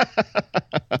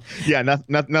 Yeah,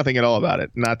 nothing at all about it.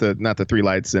 Not the three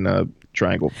lights in a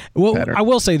triangle pattern. I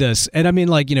will say this, and I mean,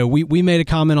 like, we made a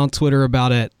comment on Twitter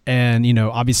about it, and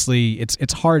obviously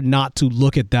it's hard not to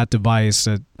look at that device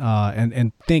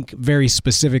and think very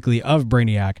specifically of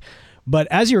Brainiac. But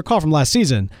as you recall from last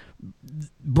season,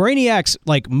 Brainiac's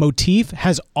like motif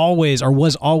was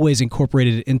always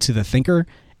incorporated into the Thinker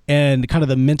and kind of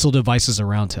the mental devices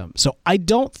around him. So I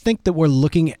don't think that we're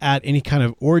looking at any kind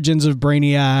of origins of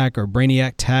Brainiac or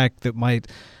Brainiac tech that might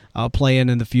play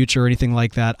in the future or anything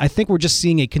like that. I think we're just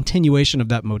seeing a continuation of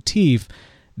that motif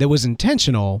that was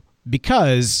intentional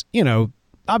because,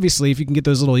 obviously if you can get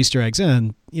those little Easter eggs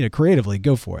in, creatively,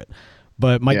 go for it.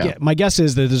 But my guess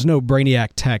is that there's no Brainiac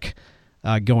tech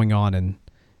going on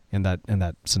in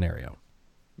that scenario.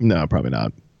 No, probably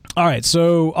not. All right,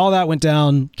 so all that went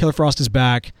down. Killer Frost is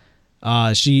back.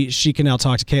 She can now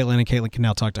talk to Caitlyn, and Caitlyn can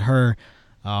now talk to her.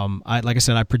 Like I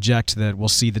said, I project that we'll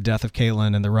see the death of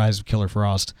Caitlyn and the rise of Killer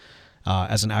Frost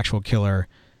as an actual killer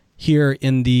here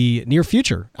in the near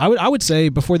future. I would say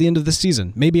before the end of the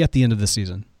season, maybe at the end of the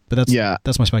season. But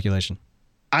that's my speculation.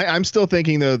 I'm still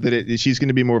thinking though that she's going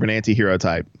to be more of an anti-hero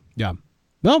type. Yeah.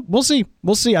 Well, we'll see.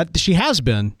 She has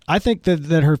been. I think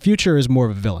that her future is more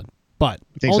of a villain. But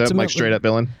you think so? Like straight up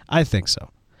villain? I think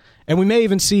so. And we may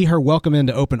even see her welcome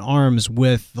into open arms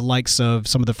with the likes of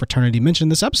some of the fraternity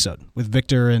mentioned this episode with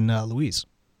Victor and Louise.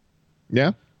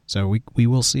 Yeah. So we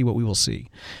will see what we will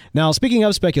see. Now, speaking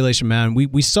of speculation, man,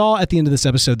 we saw at the end of this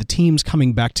episode the teams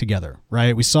coming back together,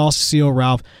 right? We saw Cecile,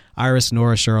 Ralph, Iris,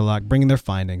 Nora, Sherlock bringing their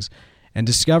findings and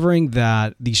discovering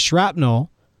that the shrapnel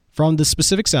from the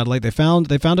specific satellite, they found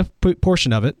a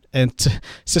portion of it, and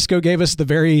Cisco gave us the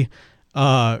very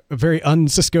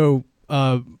un-Cisco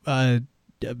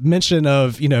mention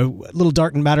of, little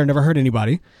dark matter never hurt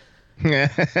anybody.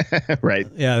 Right.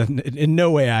 Yeah, in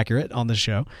no way accurate on this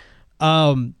show.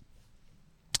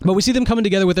 But we see them coming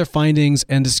together with their findings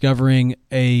and discovering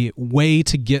a way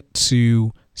to get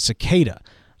to Cicada.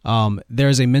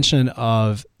 There's a mention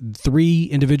of 3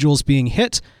 individuals being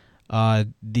hit.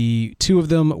 The 2 of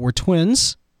them were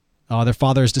twins. Their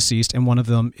father is deceased, and one of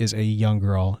them is a young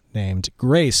girl named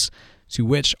Grace, to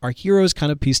which our heroes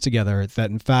kind of piece together that,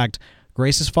 in fact,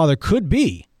 Grace's father could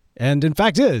be, and in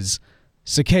fact is,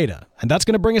 Cicada. And that's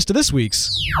going to bring us to this week's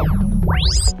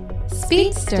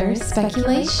Speedster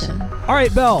Speculation. All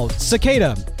right, Belle,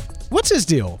 Cicada, what's his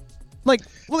deal? Like,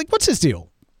 what's his deal?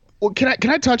 Well, can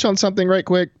I touch on something right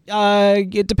quick?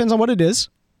 It depends on what it is.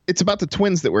 It's about the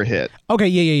twins that were hit. Okay,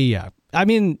 yeah. I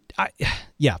mean,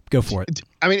 go for it.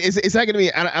 I mean, is that going to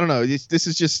be? I don't know. This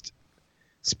is just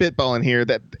spitballing here,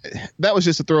 that was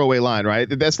just a throwaway line, right?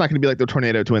 That's not going to be like the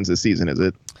Tornado Twins this season, is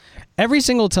it? Every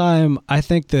single time I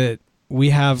think that we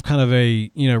have kind of a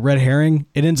red herring,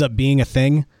 it ends up being a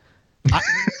thing.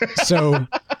 So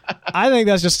I think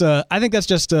that's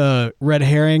just a red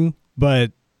herring,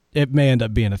 but it may end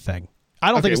up being a thing.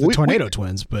 I don't think it's the Tornado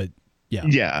Twins, but yeah.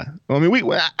 Yeah. Well, I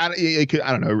mean, I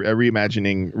don't know, a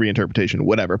reimagining, reinterpretation,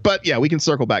 whatever. But yeah, we can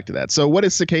circle back to that. So what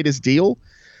is Cicada's deal?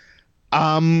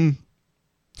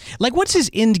 Like, what's his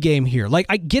end game here? Like,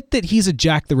 I get that he's a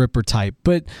Jack the Ripper type,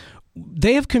 but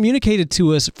they have communicated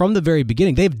to us from the very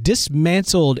beginning. They've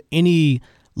dismantled any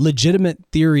legitimate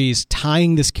theories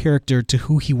tying this character to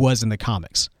who he was in the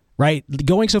comics, right?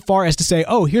 Going so far as to say,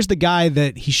 oh, here's the guy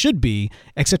that he should be,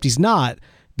 except he's not,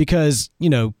 because,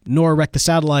 Nora wrecked the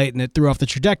satellite and it threw off the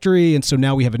trajectory, and so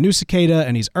now we have a new Cicada,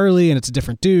 and he's early, and it's a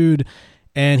different dude,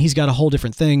 and he's got a whole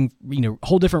different thing,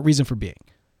 whole different reason for being.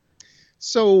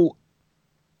 So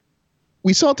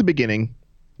we saw at the beginning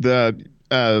the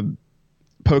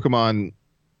Pokemon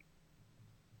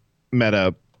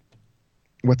meta.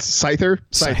 What's Scyther?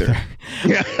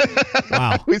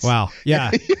 Yeah. Wow.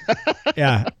 Yeah.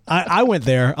 Yeah. I went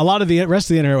there. A lot of the rest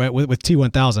of the internet went with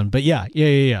T1000, but yeah.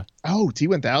 Oh,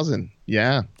 T1000.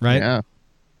 Yeah. Right. Yeah.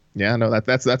 Yeah. No,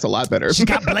 that's a lot better. She's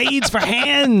got blades for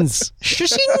hands.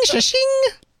 Shashing.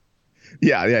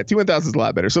 Yeah, T1000 is a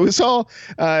lot better. So we saw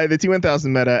the T1000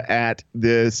 meta at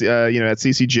this, at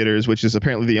CC Jitters, which is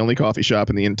apparently the only coffee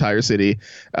shop in the entire city.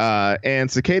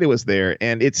 And Cicada was there,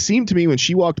 and it seemed to me when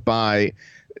she walked by,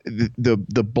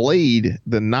 the blade,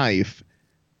 the knife,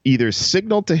 either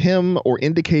signaled to him or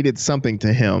indicated something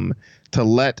to him to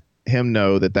let him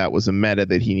know that was a meta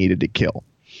that he needed to kill.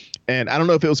 And I don't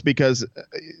know if it was because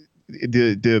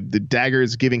the dagger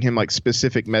is giving him like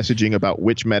specific messaging about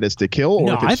which metas to kill, or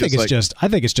no, I think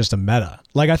it's just a meta.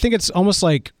 Like, I think it's almost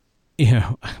like,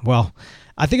 I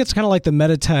think it's kind of like the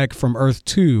meta tech from Earth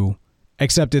 2,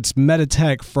 except it's meta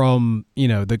tech from,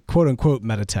 the quote unquote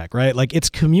meta tech, right? Like, it's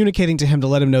communicating to him to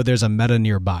let him know there's a meta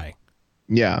nearby.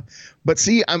 Yeah. But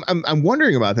see, I'm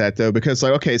wondering about that though, because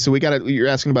like, okay, so you're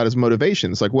asking about his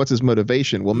motivations. Like, what's his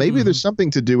motivation? Well, maybe there's something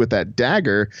to do with that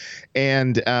dagger,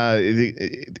 and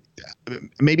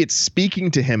maybe it's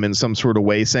speaking to him in some sort of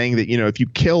way, saying that, if you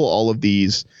kill all of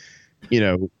these,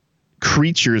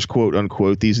 creatures, quote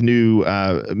unquote, these new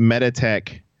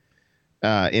metatech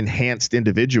enhanced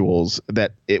individuals,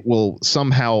 that it will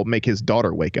somehow make his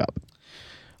daughter wake up.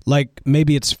 Like,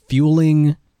 maybe it's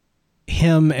fueling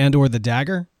him and or the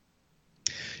dagger.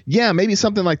 Yeah, maybe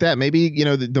something like that. Maybe,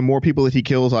 the more people that he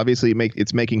kills, obviously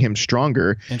it's making him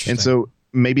stronger. And so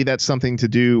maybe that's something to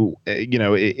do,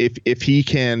 if he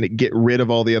can get rid of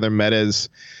all the other metas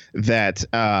that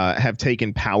have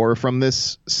taken power from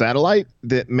this satellite,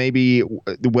 that maybe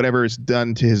whatever is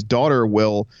done to his daughter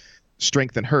will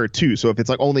strengthen her too. So if it's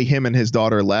like only him and his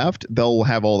daughter left, they'll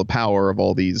have all the power of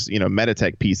all these,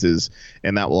 metatech pieces,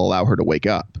 and that will allow her to wake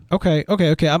up. Okay.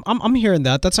 I'm hearing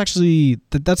that. That's actually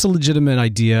that's a legitimate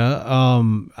idea.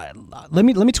 Let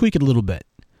me tweak it a little bit.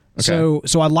 Okay.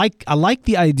 So I like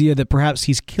the idea that perhaps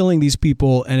he's killing these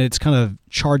people and it's kind of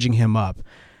charging him up.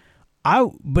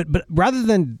 But rather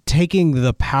than taking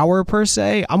the power per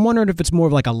se, I'm wondering if it's more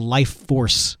of like a life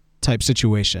force type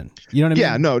situation. You know what I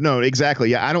mean? Yeah, no, exactly.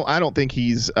 Yeah, I don't think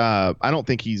he's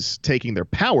taking their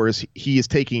powers. He is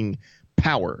taking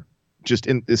power, just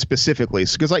specifically,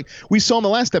 because like we saw in the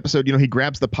last episode, he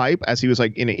grabs the pipe as he was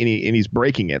like and he's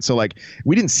breaking it. So like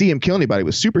we didn't see him kill anybody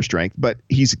with super strength, but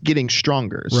he's getting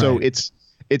stronger. Right. So it's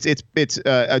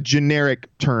a generic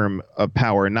term of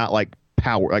power, not like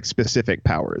power, like specific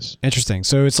powers. Interesting.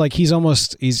 So it's like he's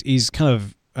kind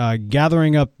of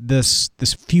gathering up this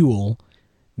fuel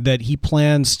that he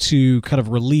plans to kind of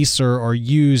release or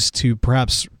use to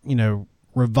perhaps,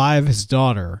 revive his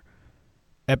daughter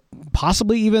at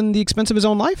possibly even the expense of his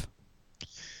own life.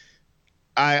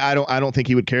 I don't think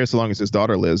he would care so long as his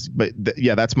daughter lives. But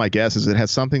that's my guess, is it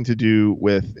has something to do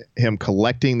with him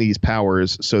collecting these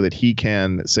powers so that he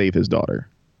can save his daughter.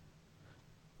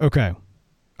 Okay.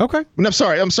 No, I'm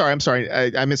sorry.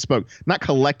 I misspoke. Not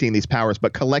collecting these powers,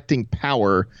 but collecting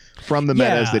power from the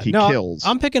metas that he kills.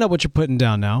 I'm picking up what you're putting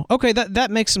down now. Okay,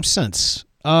 that makes some sense.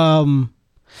 He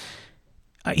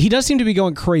does seem to be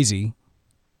going crazy.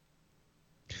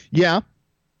 Yeah.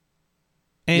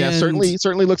 And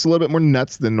certainly looks a little bit more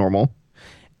nuts than normal.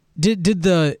 Did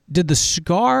the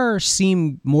scar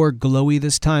seem more glowy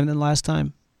this time than last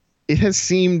time? It has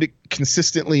seemed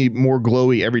consistently more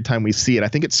glowy every time we see it. I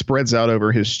think it spreads out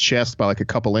over his chest by like a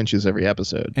couple inches every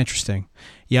episode. Interesting.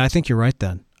 Yeah, I think you're right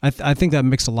then. I think that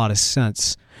makes a lot of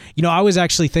sense. I was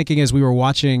actually thinking as we were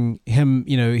watching him,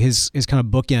 his kind of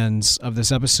bookends of this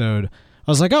episode,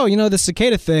 I was like, oh, this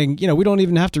cicada thing, we don't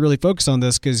even have to really focus on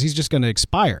this because he's just going to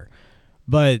expire.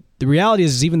 But the reality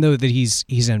is even though that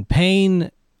he's in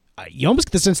pain, you almost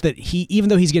get the sense that even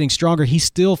though he's getting stronger, he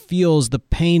still feels the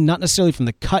pain, not necessarily from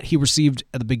the cut he received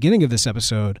at the beginning of this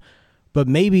episode, but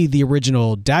maybe the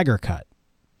original dagger cut.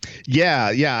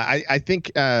 Yeah. I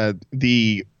think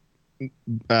the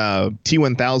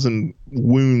T-1000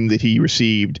 wound that he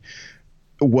received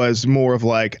was more of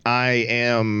like, I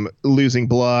am losing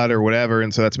blood or whatever,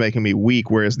 and so that's making me weak.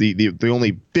 Whereas the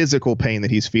only physical pain that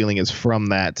he's feeling is from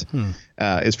that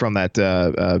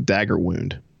dagger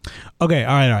wound. Okay,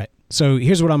 all right. So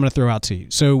here's what I'm going to throw out to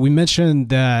you. So we mentioned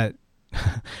that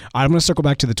I'm going to circle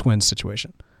back to the twins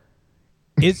situation.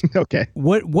 Okay.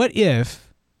 What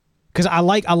if? Because I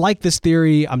like this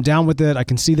theory. I'm down with it. I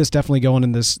can see this definitely going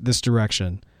in this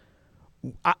direction.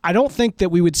 I don't think that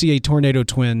we would see a tornado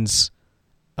twins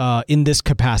in this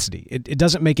capacity. It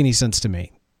doesn't make any sense to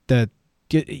me that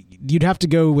you'd have to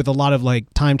go with a lot of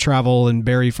like time travel and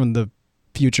Barry from the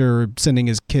future sending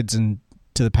his kids into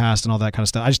the past and all that kind of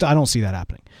stuff. I don't see that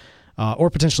happening. Or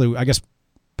potentially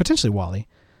Wally.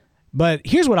 But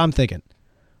here's what I'm thinking.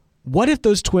 What if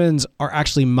those twins are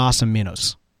actually Mas and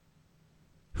Minos,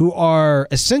 who are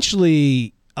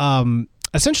essentially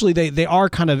they are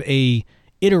kind of a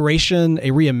iteration,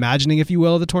 a reimagining, if you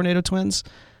will, of the Tornado Twins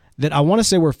that I want to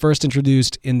say were first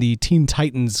introduced in the Teen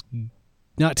Titans,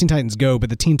 not Teen Titans Go, but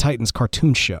the Teen Titans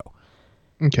cartoon show.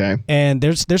 Okay. And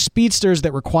there's speedsters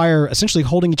that require essentially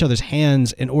holding each other's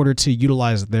hands in order to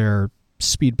utilize their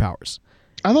speed powers.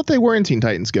 I thought they were in Teen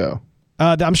Titans Go.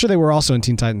 I'm sure they were also in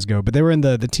Teen Titans Go, but they were in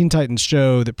the Teen Titans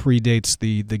show that predates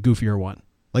the goofier one.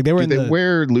 Like they were. Did they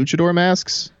wear luchador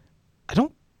masks? I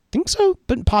don't think so,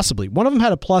 but possibly. One of them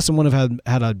had a plus and one of them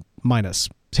had a minus.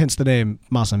 Hence the name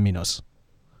Mas and Minos.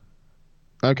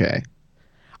 Okay.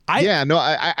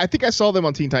 I think I saw them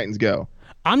on Teen Titans Go.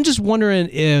 I'm just wondering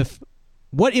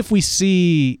what if we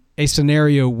see a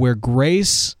scenario where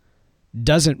Grace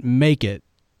doesn't make it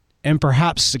and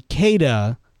perhaps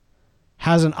Cicada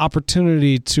has an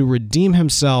opportunity to redeem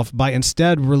himself by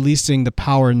instead releasing the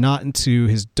power not into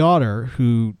his daughter,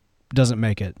 who doesn't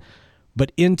make it,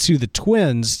 but into the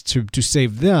twins to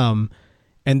save them,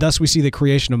 and thus we see the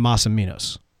creation of Mas and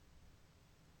Minos.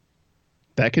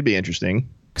 That could be interesting.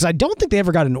 Because I don't think they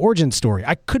ever got an origin story.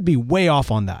 I could be way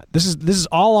off on that. This is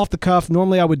all off the cuff.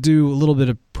 Normally I would do a little bit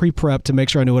of pre-prep to make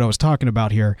sure I knew what I was talking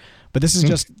about here. But this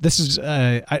is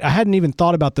I hadn't even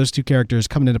thought about those two characters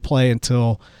coming into play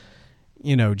until,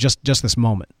 just this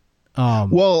moment.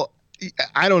 Well,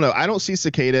 I don't know. I don't see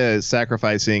Cicada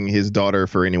sacrificing his daughter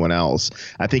for anyone else.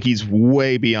 I think he's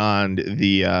way beyond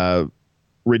the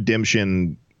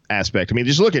redemption aspect. I mean,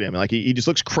 just look at him. Like he just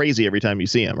looks crazy every time you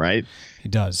see him, right? He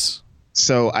does.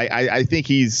 So I think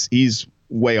he's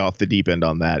way off the deep end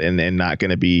on that and not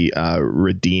going to be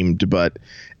redeemed. But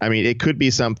I mean, it could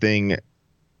be something,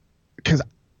 because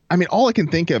I mean, all I can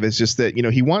think of is just that,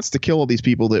 he wants to kill all these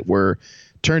people that were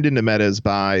turned into metas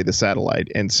by the satellite.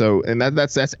 And so, and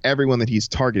that's everyone that he's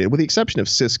targeted, with the exception of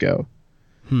Cisco.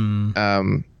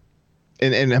 And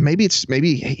maybe it's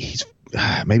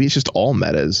just all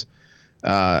metas.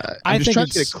 I'm just trying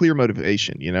to get a clear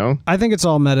motivation, I think it's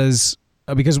all metas.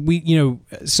 Because at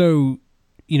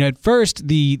first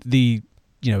the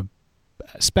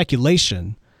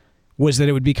speculation was that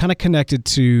it would be kind of connected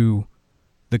to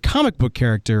the comic book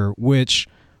character, which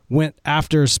went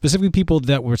after specifically people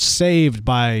that were saved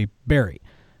by Barry.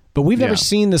 But we've never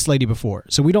seen this lady before,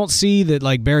 so we don't see that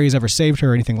like Barry's ever saved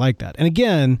her or anything like that. And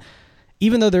again,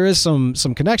 even though there is some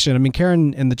connection, I mean,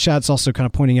 Karen in the chat's also kind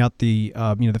of pointing out the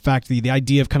the fact the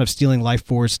idea of kind of stealing life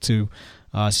force to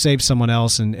save someone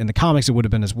else. And in the comics, it would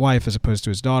have been his wife as opposed to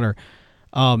his daughter.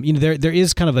 There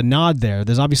is kind of a nod there.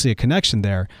 There's obviously a connection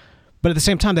there. But at the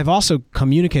same time, they've also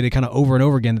communicated kind of over and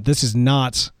over again that this is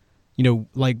not,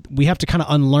 like we have to kind of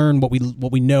unlearn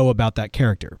what we know about that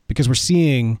character, because we're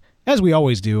seeing, as we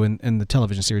always do in the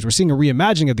television series, we're seeing a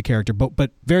reimagining of the character.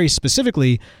 But very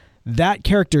specifically, that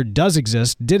character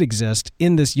did exist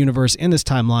in this universe, in this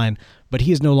timeline, but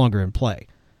he is no longer in play.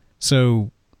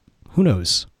 So who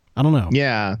knows? I don't know.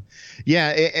 Yeah.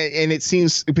 And it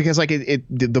seems, because like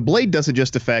the blade doesn't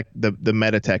just affect the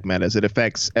Metatech metas, it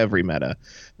affects every meta,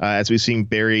 as we've seen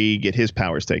Barry get his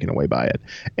powers taken away by it.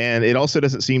 And it also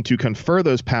doesn't seem to confer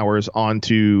those powers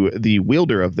onto the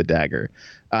wielder of the dagger.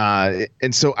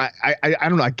 And so I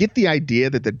don't know. I get the idea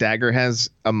that the dagger has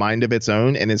a mind of its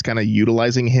own and is kind of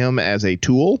utilizing him as a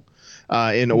tool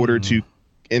in order to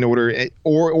in order,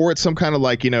 or it's some kind of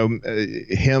like,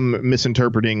 him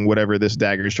misinterpreting whatever this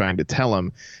dagger is trying to tell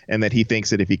him, and that he thinks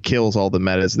that if he kills all the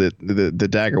metas, that the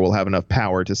dagger will have enough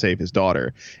power to save his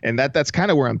daughter. And that's kind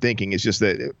of where I'm thinking. It's just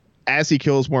that as he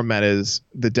kills more metas,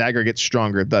 the dagger gets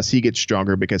stronger. Thus, he gets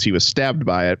stronger because he was stabbed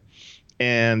by it.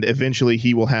 And eventually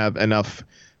he will have enough,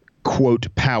 quote,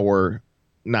 power,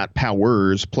 not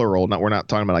powers, plural. We're not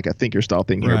talking about like a thinker style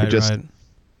thing here, but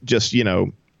just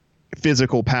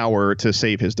physical power to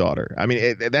save his daughter. I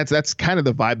mean, that's kind of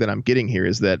the vibe that I'm getting here,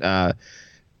 is that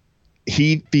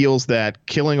he feels that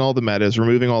killing all the metas,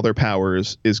 removing all their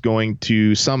powers, is going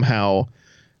to somehow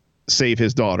save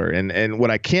his daughter. And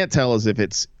what I can't tell is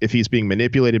if he's being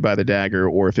manipulated by the dagger,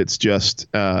 or if it's just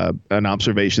an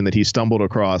observation that he stumbled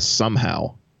across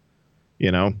somehow.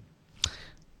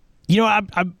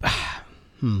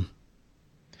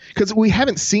 Because we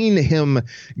haven't seen him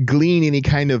glean any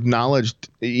kind of knowledge,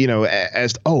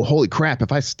 as oh, holy crap!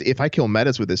 If I kill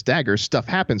metas with this dagger, stuff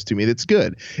happens to me that's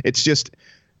good. It's just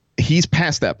he's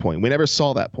past that point. We never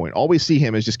saw that point. All we see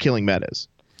him is just killing metas,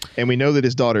 and we know that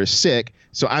his daughter is sick.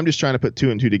 So I'm just trying to put 2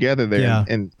 and 2 together there. Yeah.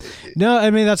 And no, I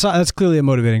mean that's clearly a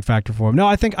motivating factor for him. No,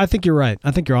 I think you're right.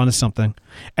 I think you're onto something.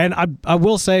 And I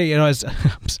will say, as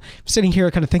I'm sitting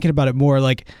here kind of thinking about it more,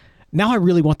 like now I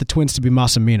really want the twins to be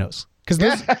Masaminos.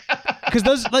 Because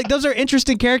those are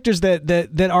interesting characters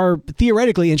that are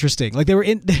theoretically interesting. Like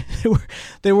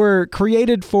they were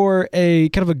created for a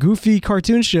kind of a goofy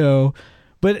cartoon show,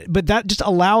 but that just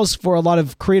allows for a lot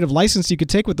of creative license you could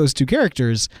take with those two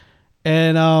characters,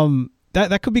 and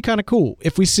that could be kind of cool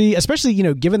if we see, especially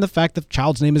given the fact that the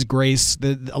child's name is Grace.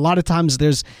 A lot of times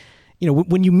there's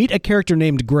when you meet a character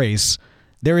named Grace,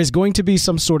 there is going to be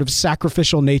some sort of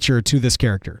sacrificial nature to this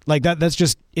character. Like that's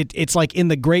just it. It's like in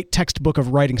the great textbook of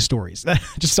writing stories. That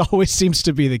just always seems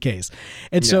to be the case.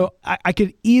 And so I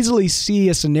could easily see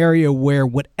a scenario where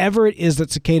whatever it is that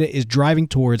Cicada is driving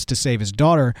towards to save his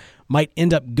daughter might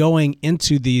end up going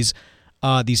into these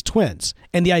twins.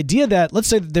 And the idea that, let's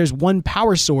say that there's one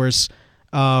power source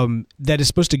that is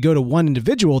supposed to go to one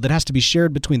individual that has to be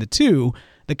shared between the two.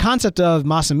 The concept of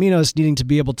Masaminos needing to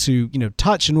be able to,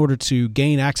 touch in order to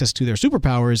gain access to their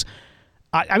superpowers.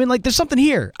 I mean, like, there's something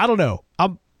here. I don't know.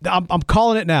 I'm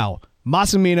calling it now.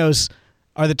 Masaminos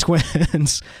are the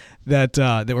twins that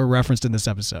were referenced in this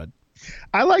episode.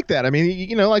 I like that. I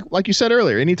mean, like you said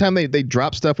earlier, anytime they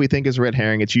drop stuff we think is red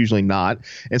herring, it's usually not.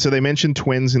 And so they mentioned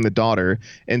twins in the daughter.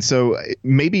 And so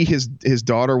maybe his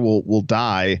daughter will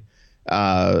die,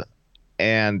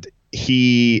 and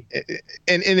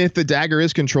if the dagger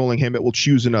is controlling him, it will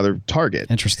choose another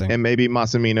target. Interesting. And maybe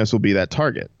Masaminos will be that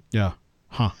target. Yeah.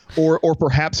 Huh. Or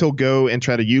perhaps he'll go and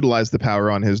try to utilize the power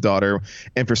on his daughter.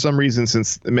 And for some reason,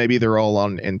 since maybe they're all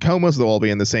in comas, they'll all be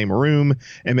in the same room,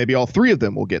 and maybe all 3 of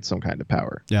them will get some kind of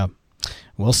power. Yeah.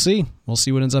 We'll see. We'll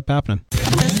see what ends up happening.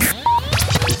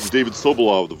 This is David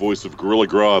Sobolov, the voice of Gorilla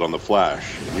Grodd on The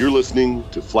Flash, and you're listening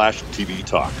to Flash TV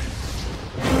Talk.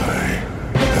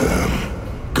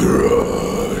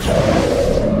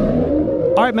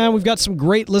 All right, man, we've got some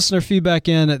great listener feedback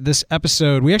in this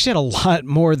episode. We actually had a lot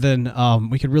more than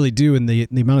we could really do in the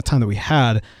amount of time that we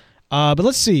had. But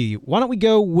let's see. Why don't we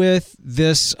go with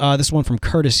this one from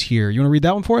Curtis here? You want to read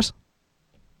that one for us?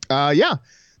 Yeah.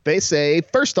 They say,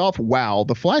 first off, wow,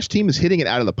 the Flash team is hitting it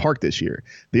out of the park this year.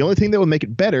 The only thing that would make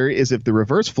it better is if the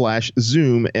Reverse Flash,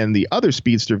 Zoom, and the other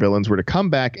Speedster villains were to come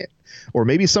back, or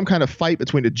maybe some kind of fight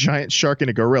between a giant shark and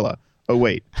a gorilla. Oh,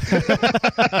 wait.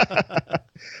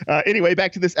 Anyway,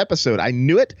 back to this episode. I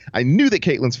knew it. I knew that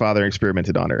Caitlyn's father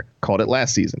experimented on her. Called it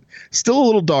last season. Still a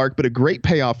little dark, but a great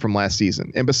payoff from last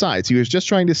season. And besides, he was just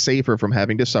trying to save her from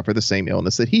having to suffer the same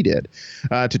illness that he did.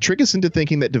 To trick us into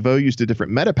thinking that DeVoe used a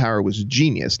different meta power was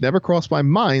genius. Never crossed my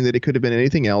mind that it could have been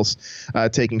anything else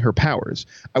taking her powers.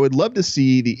 I would love to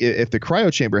see if the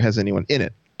cryo chamber has anyone in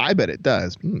it. I bet it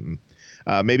does.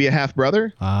 Maybe a half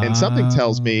brother. And something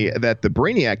tells me that the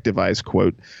Brainiac device,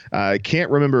 quote,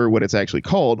 can't remember what it's actually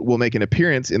called, will make an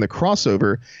appearance in the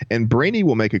crossover, and Brainy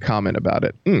will make a comment about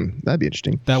it. That'd be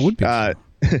interesting. That would be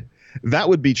that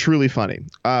would be truly funny.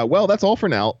 Well, that's all for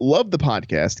now. Love the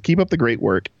podcast. Keep up the great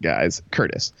work, guys.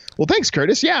 Curtis. Well, thanks,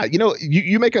 Curtis. Yeah,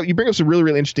 you bring up some really,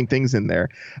 really interesting things in there.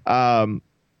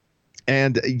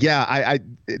 And yeah,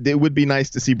 it would be nice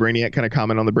to see Brainiac kind of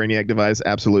comment on the Brainiac device.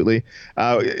 Absolutely.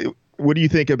 What do you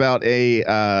think about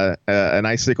an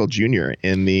Icicle Jr.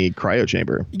 in the cryo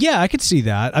chamber? Yeah, I could see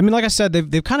that. I mean, like I said,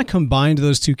 they've kind of combined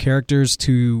those two characters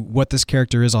to what this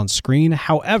character is on screen.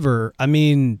 However, I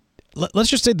mean, let's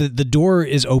just say that the door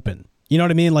is open. You know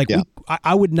what I mean? Like, yeah.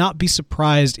 I would not be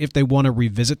surprised if they want to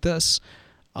revisit this.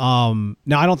 Now,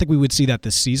 I don't think we would see that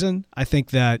this season. I think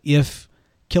that if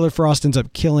Killer Frost ends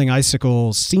up killing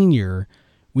Icicle Senior,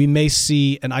 we may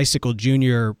see an Icicle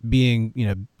Junior being,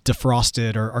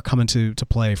 defrosted or come into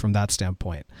play from that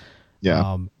standpoint.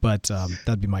 Yeah. But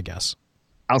that'd be my guess.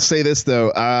 I'll say this,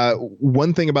 though.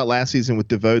 One thing about last season with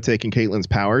DeVoe taking Caitlyn's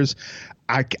powers,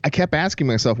 I kept asking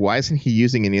myself, why isn't he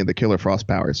using any of the Killer Frost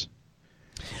powers?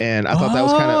 And I thought that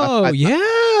was kind of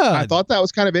I thought that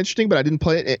was kind of interesting, but I didn't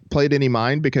play it any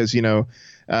mind because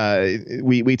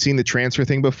we'd seen the transfer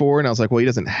thing before, and I was like, well, he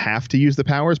doesn't have to use the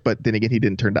powers, but then again, he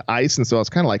didn't turn to ice, and so I was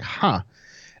kind of like, huh.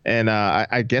 And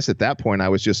I guess at that point, I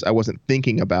wasn't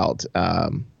thinking about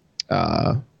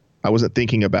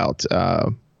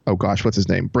oh gosh, what's his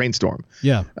name? Brainstorm.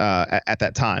 Yeah. At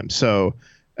that time, so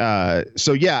yeah,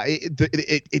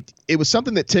 it was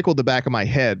something that tickled the back of my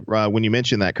head when you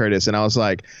mentioned that, Curtis, and I was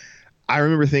like, I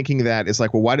remember thinking that it's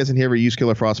like, well, why doesn't he ever use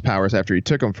Killer Frost's powers after he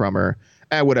took them from her?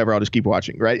 Whatever, I'll just keep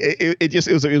watching, right? It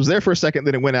was there for a second,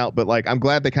 then it went out, but like, I'm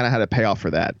glad they kind of had a payoff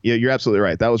for that. Yeah, you're absolutely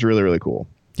right. That was really, really cool.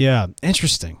 Yeah,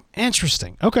 interesting.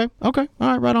 Okay. All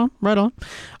right, right on.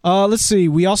 Let's see.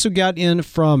 We also got in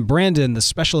from Brandon, the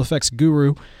special effects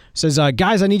guru. Says,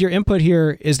 guys, I need your input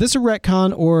here. Is this a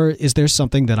retcon or is there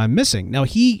something that I'm missing? Now,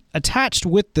 he attached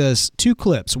with this 2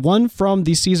 clips, one from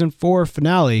the season 4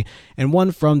 finale and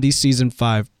one from the season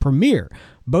 5 premiere,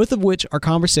 both of which are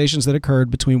conversations that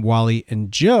occurred between Wally and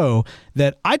Joe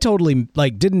that I totally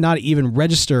did not even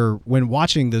register when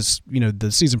watching this,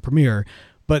 the season premiere.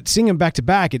 But seeing them back to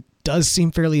back, it does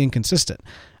seem fairly inconsistent.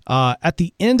 At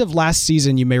the end of last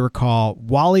season, you may recall,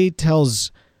 Wally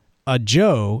tells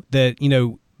Joe that,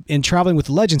 in traveling with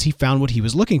legends, he found what he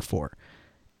was looking for.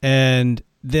 And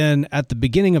then at the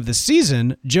beginning of the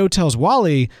season, Joe tells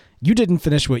Wally, you didn't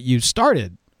finish what you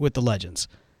started with the legends.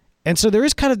 And so there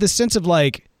is kind of this sense of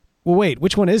well, wait,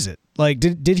 which one is it?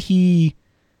 Did he,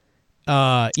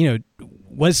 I get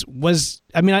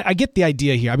the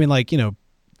idea here.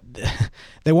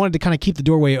 They wanted to kind of keep the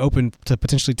doorway open to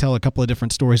potentially tell a couple of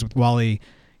different stories with Wally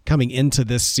coming into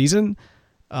this season,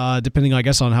 depending, I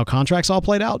guess, on how contracts all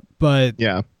played out. But,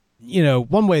 yeah,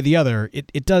 one way or the other,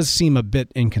 it does seem a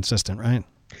bit inconsistent, right?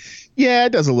 Yeah,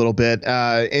 it does a little bit.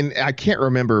 And I can't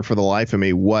remember for the life of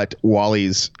me what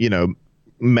Wally's,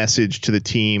 message to the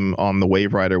team on the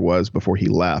Wave Rider was before he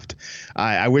left.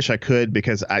 I wish I could,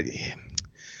 because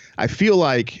I feel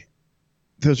like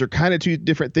those are kind of 2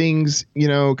 different things,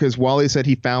 because Wally said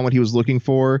he found what he was looking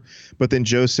for, but then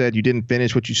Joe said you didn't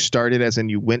finish what you started, as in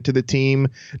you went to the team.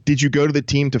 Did you go to the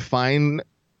team to find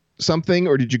something,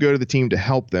 or did you go to the team to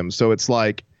help them? So it's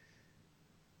like,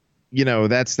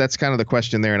 that's kind of the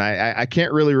question there. And I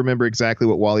can't really remember exactly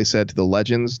what Wally said to the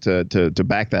legends to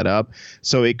back that up.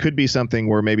 So it could be something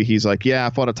where maybe he's like, yeah, I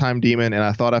fought a time demon and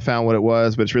I thought I found what it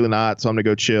was, but it's really not. So I'm going to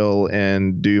go chill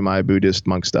and do my Buddhist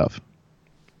monk stuff.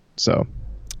 So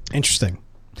interesting.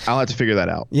 I'll have to figure that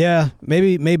out. Yeah,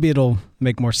 maybe it'll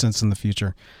make more sense in the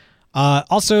future.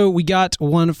 Also, we got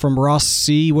one from Ross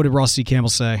C. What did Ross C. Campbell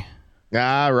say?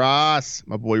 Ross,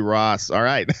 my boy Ross. All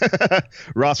right.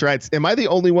 Ross writes, am I the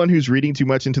only one who's reading too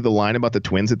much into the line about the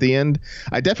twins at the end?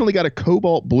 I definitely got a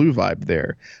cobalt blue vibe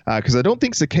there, because I don't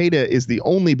think Cicada is the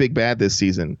only big bad this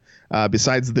season,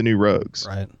 besides the new rogues.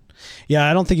 Right. Yeah,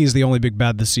 I don't think he's the only big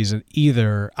bad this season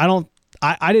either.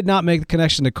 I did not make the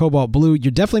connection to Cobalt Blue.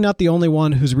 You're definitely not the only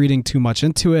one who's reading too much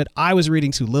into it. I was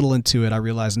reading too little into it, I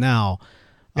realize now.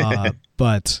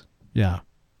 But yeah,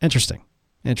 interesting.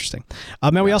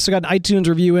 Man, we also got an iTunes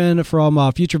review in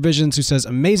from Future Visions, who says,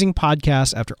 amazing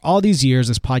podcast. After all these years,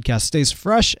 this podcast stays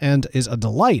fresh and is a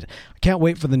delight. I can't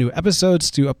wait for the new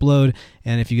episodes to upload.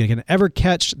 And if you can ever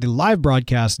catch the live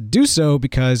broadcast, do so,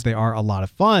 because they are a lot of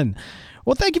fun.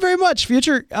 Well, thank you very much,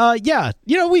 Future. Yeah,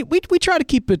 we try to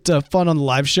keep it fun on the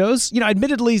live shows.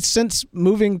 Admittedly, since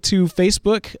moving to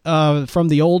Facebook from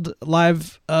the old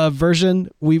live version,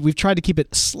 we've tried to keep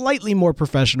it slightly more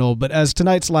professional. But as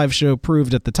tonight's live show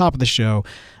proved at the top of the show,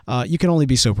 you can only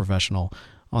be so professional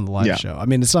on the live show. I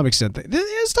mean, to some extent,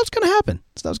 stuff's going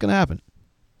to happen.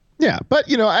 Yeah, but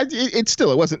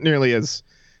it wasn't nearly as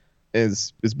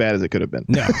bad as it could have been.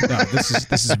 No, this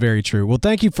is very true. Well,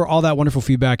 thank you for all that wonderful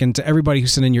feedback, and to everybody who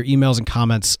sent in your emails and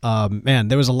comments. Man,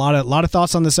 there was a lot of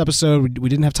thoughts on this episode. We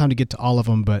didn't have time to get to all of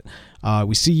them, but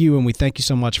we see you, and we thank you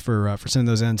so much for sending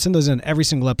those in. Send those in every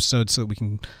single episode so that we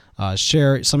can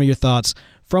share some of your thoughts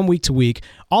from week to week.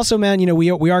 Also, man,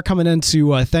 we are coming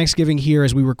into Thanksgiving here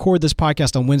as we record this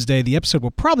podcast on Wednesday. The episode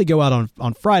will probably go out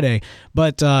on Friday,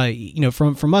 but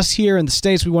from us here in the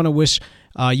States, we want to wish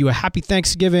you a happy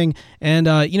Thanksgiving, and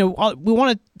we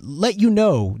want let you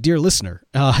know, dear listener,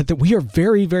 that we are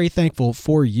very, very thankful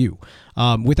for you.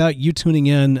 Without you tuning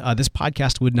in, this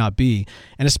podcast would not be.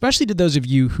 And especially to those of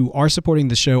you who are supporting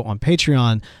the show on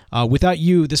Patreon, without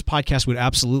you, this podcast would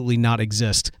absolutely not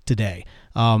exist today.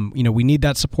 We need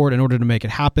that support in order to make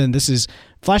it happen. This is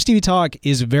Flash TV Talk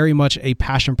is very much a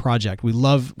passion project. We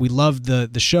love the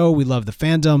show. We love the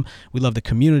fandom. We love the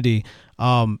community.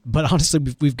 But honestly,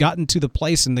 we've gotten to the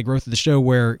place in the growth of the show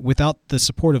where without the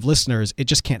support of listeners, it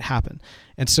just can't happen.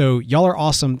 And so y'all are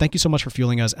awesome. Thank you so much for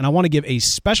fueling us. And I want to give a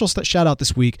special shout out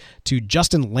this week to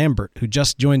Justin Lambert, who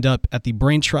just joined up at the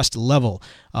Brain Trust level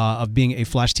of being a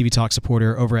Flash TV Talk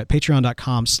supporter over at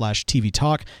patreon.com/TV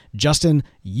Talk. Justin,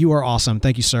 you are awesome.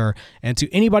 Thank you, sir. And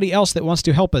to anybody else that wants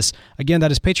to help us, again,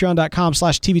 that is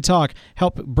patreon.com/TV Talk.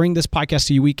 Help bring this podcast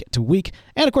to you week to week.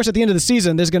 And of course, at the end of the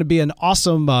season, there's going to be an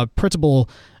awesome printed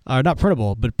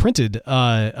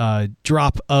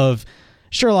drop of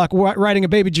Sherlock riding a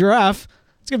baby giraffe.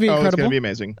 It's going to be incredible. It's going to be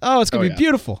amazing. Oh, it's going to be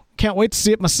beautiful. Can't wait to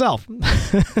see it myself.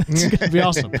 It's going to be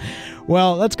awesome.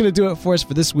 Well, that's going to do it for us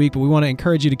for this week, but we want to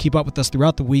encourage you to keep up with us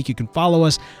throughout the week. You can follow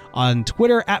us on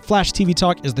Twitter at Flash TV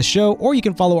Talk is the show, or you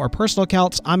can follow our personal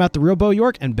accounts. I'm at The Real Bo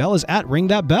York, and Bell is at Ring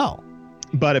That Bell.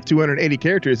 But if 280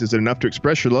 characters isn't enough to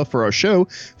express your love for our show,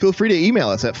 feel free to email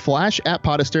us at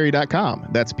flash@podastery.com.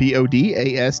 That's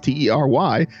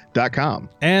PODASTERY.com.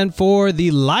 And for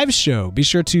the live show, be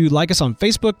sure to like us on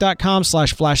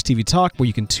Facebook.com/Flash TV Talk, where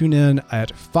you can tune in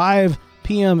at 5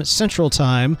 p.m. Central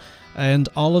Time and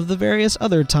all of the various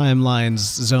other timelines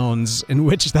zones in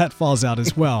which that falls out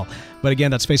as well. But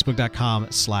again, that's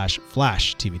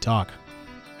Facebook.com/Flash TV Talk.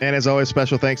 And as always,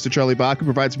 special thanks to Charlie Bach, who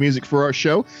provides music for our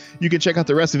show. You can check out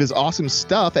the rest of his awesome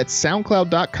stuff at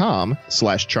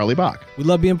soundcloud.com/Charlie Bach. We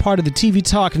love being part of the TV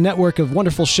Talk network of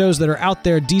wonderful shows that are out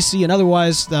there, DC and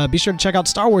otherwise. Be sure to check out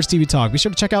Star Wars TV Talk. Be sure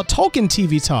to check out Tolkien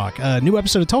TV Talk. A new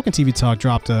episode of Tolkien TV Talk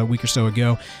dropped a week or so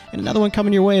ago, and another one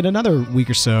coming your way in another week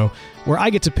or so, where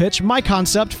I get to pitch my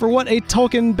concept for what a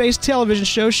Tolkien-based television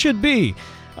show should be.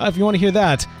 If you want to hear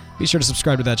that, be sure to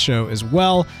subscribe to that show as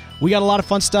well. We got a lot of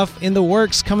fun stuff in the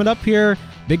works coming up here.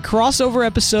 Big crossover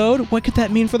episode. What could that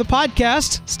mean for the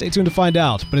podcast? Stay tuned to find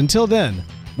out. But until then,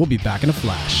 we'll be back in a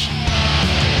flash.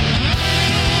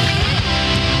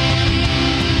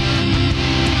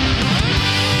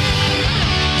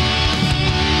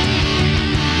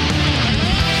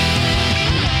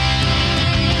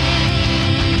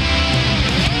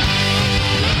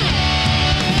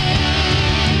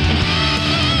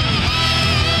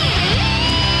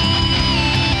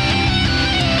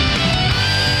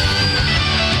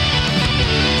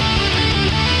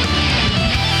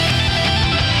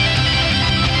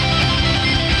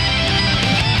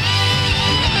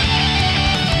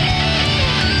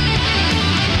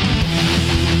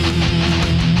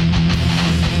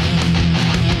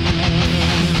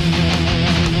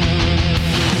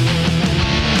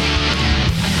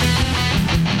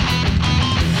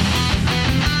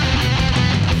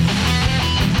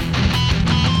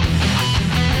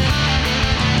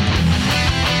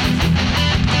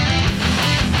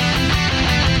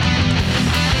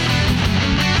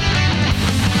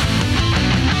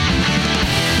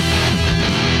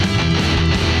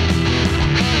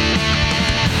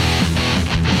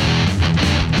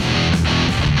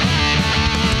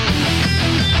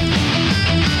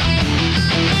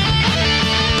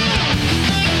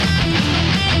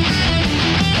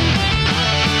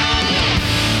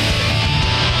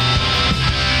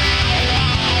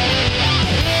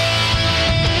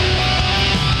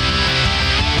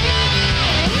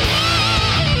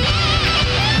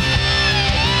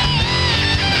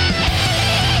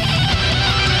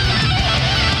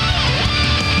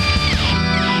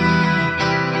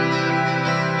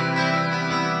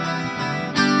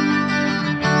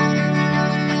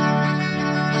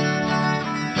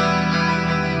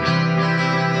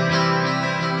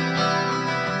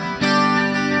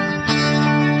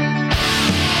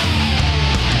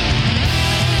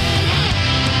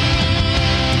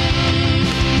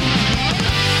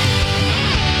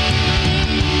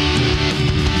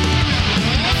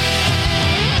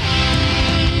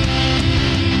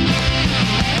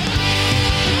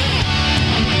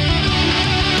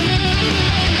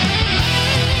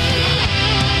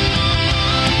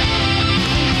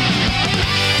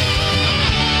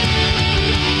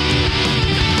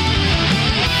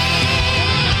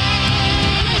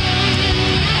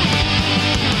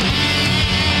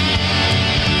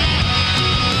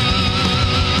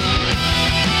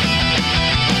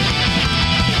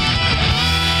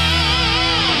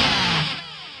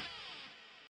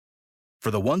 For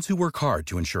the ones who work hard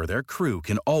to ensure their crew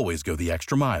can always go the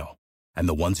extra mile, and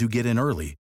the ones who get in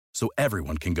early so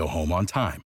everyone can go home on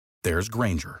time. There's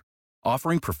Grainger,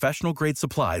 offering professional-grade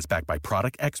supplies backed by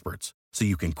product experts so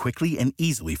you can quickly and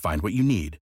easily find what you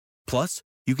need. Plus,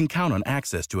 you can count on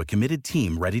access to a committed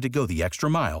team ready to go the extra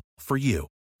mile for you.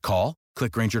 Call,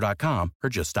 click Grainger.com, or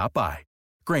just stop by.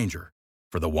 Grainger,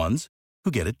 for the ones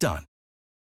who get it done.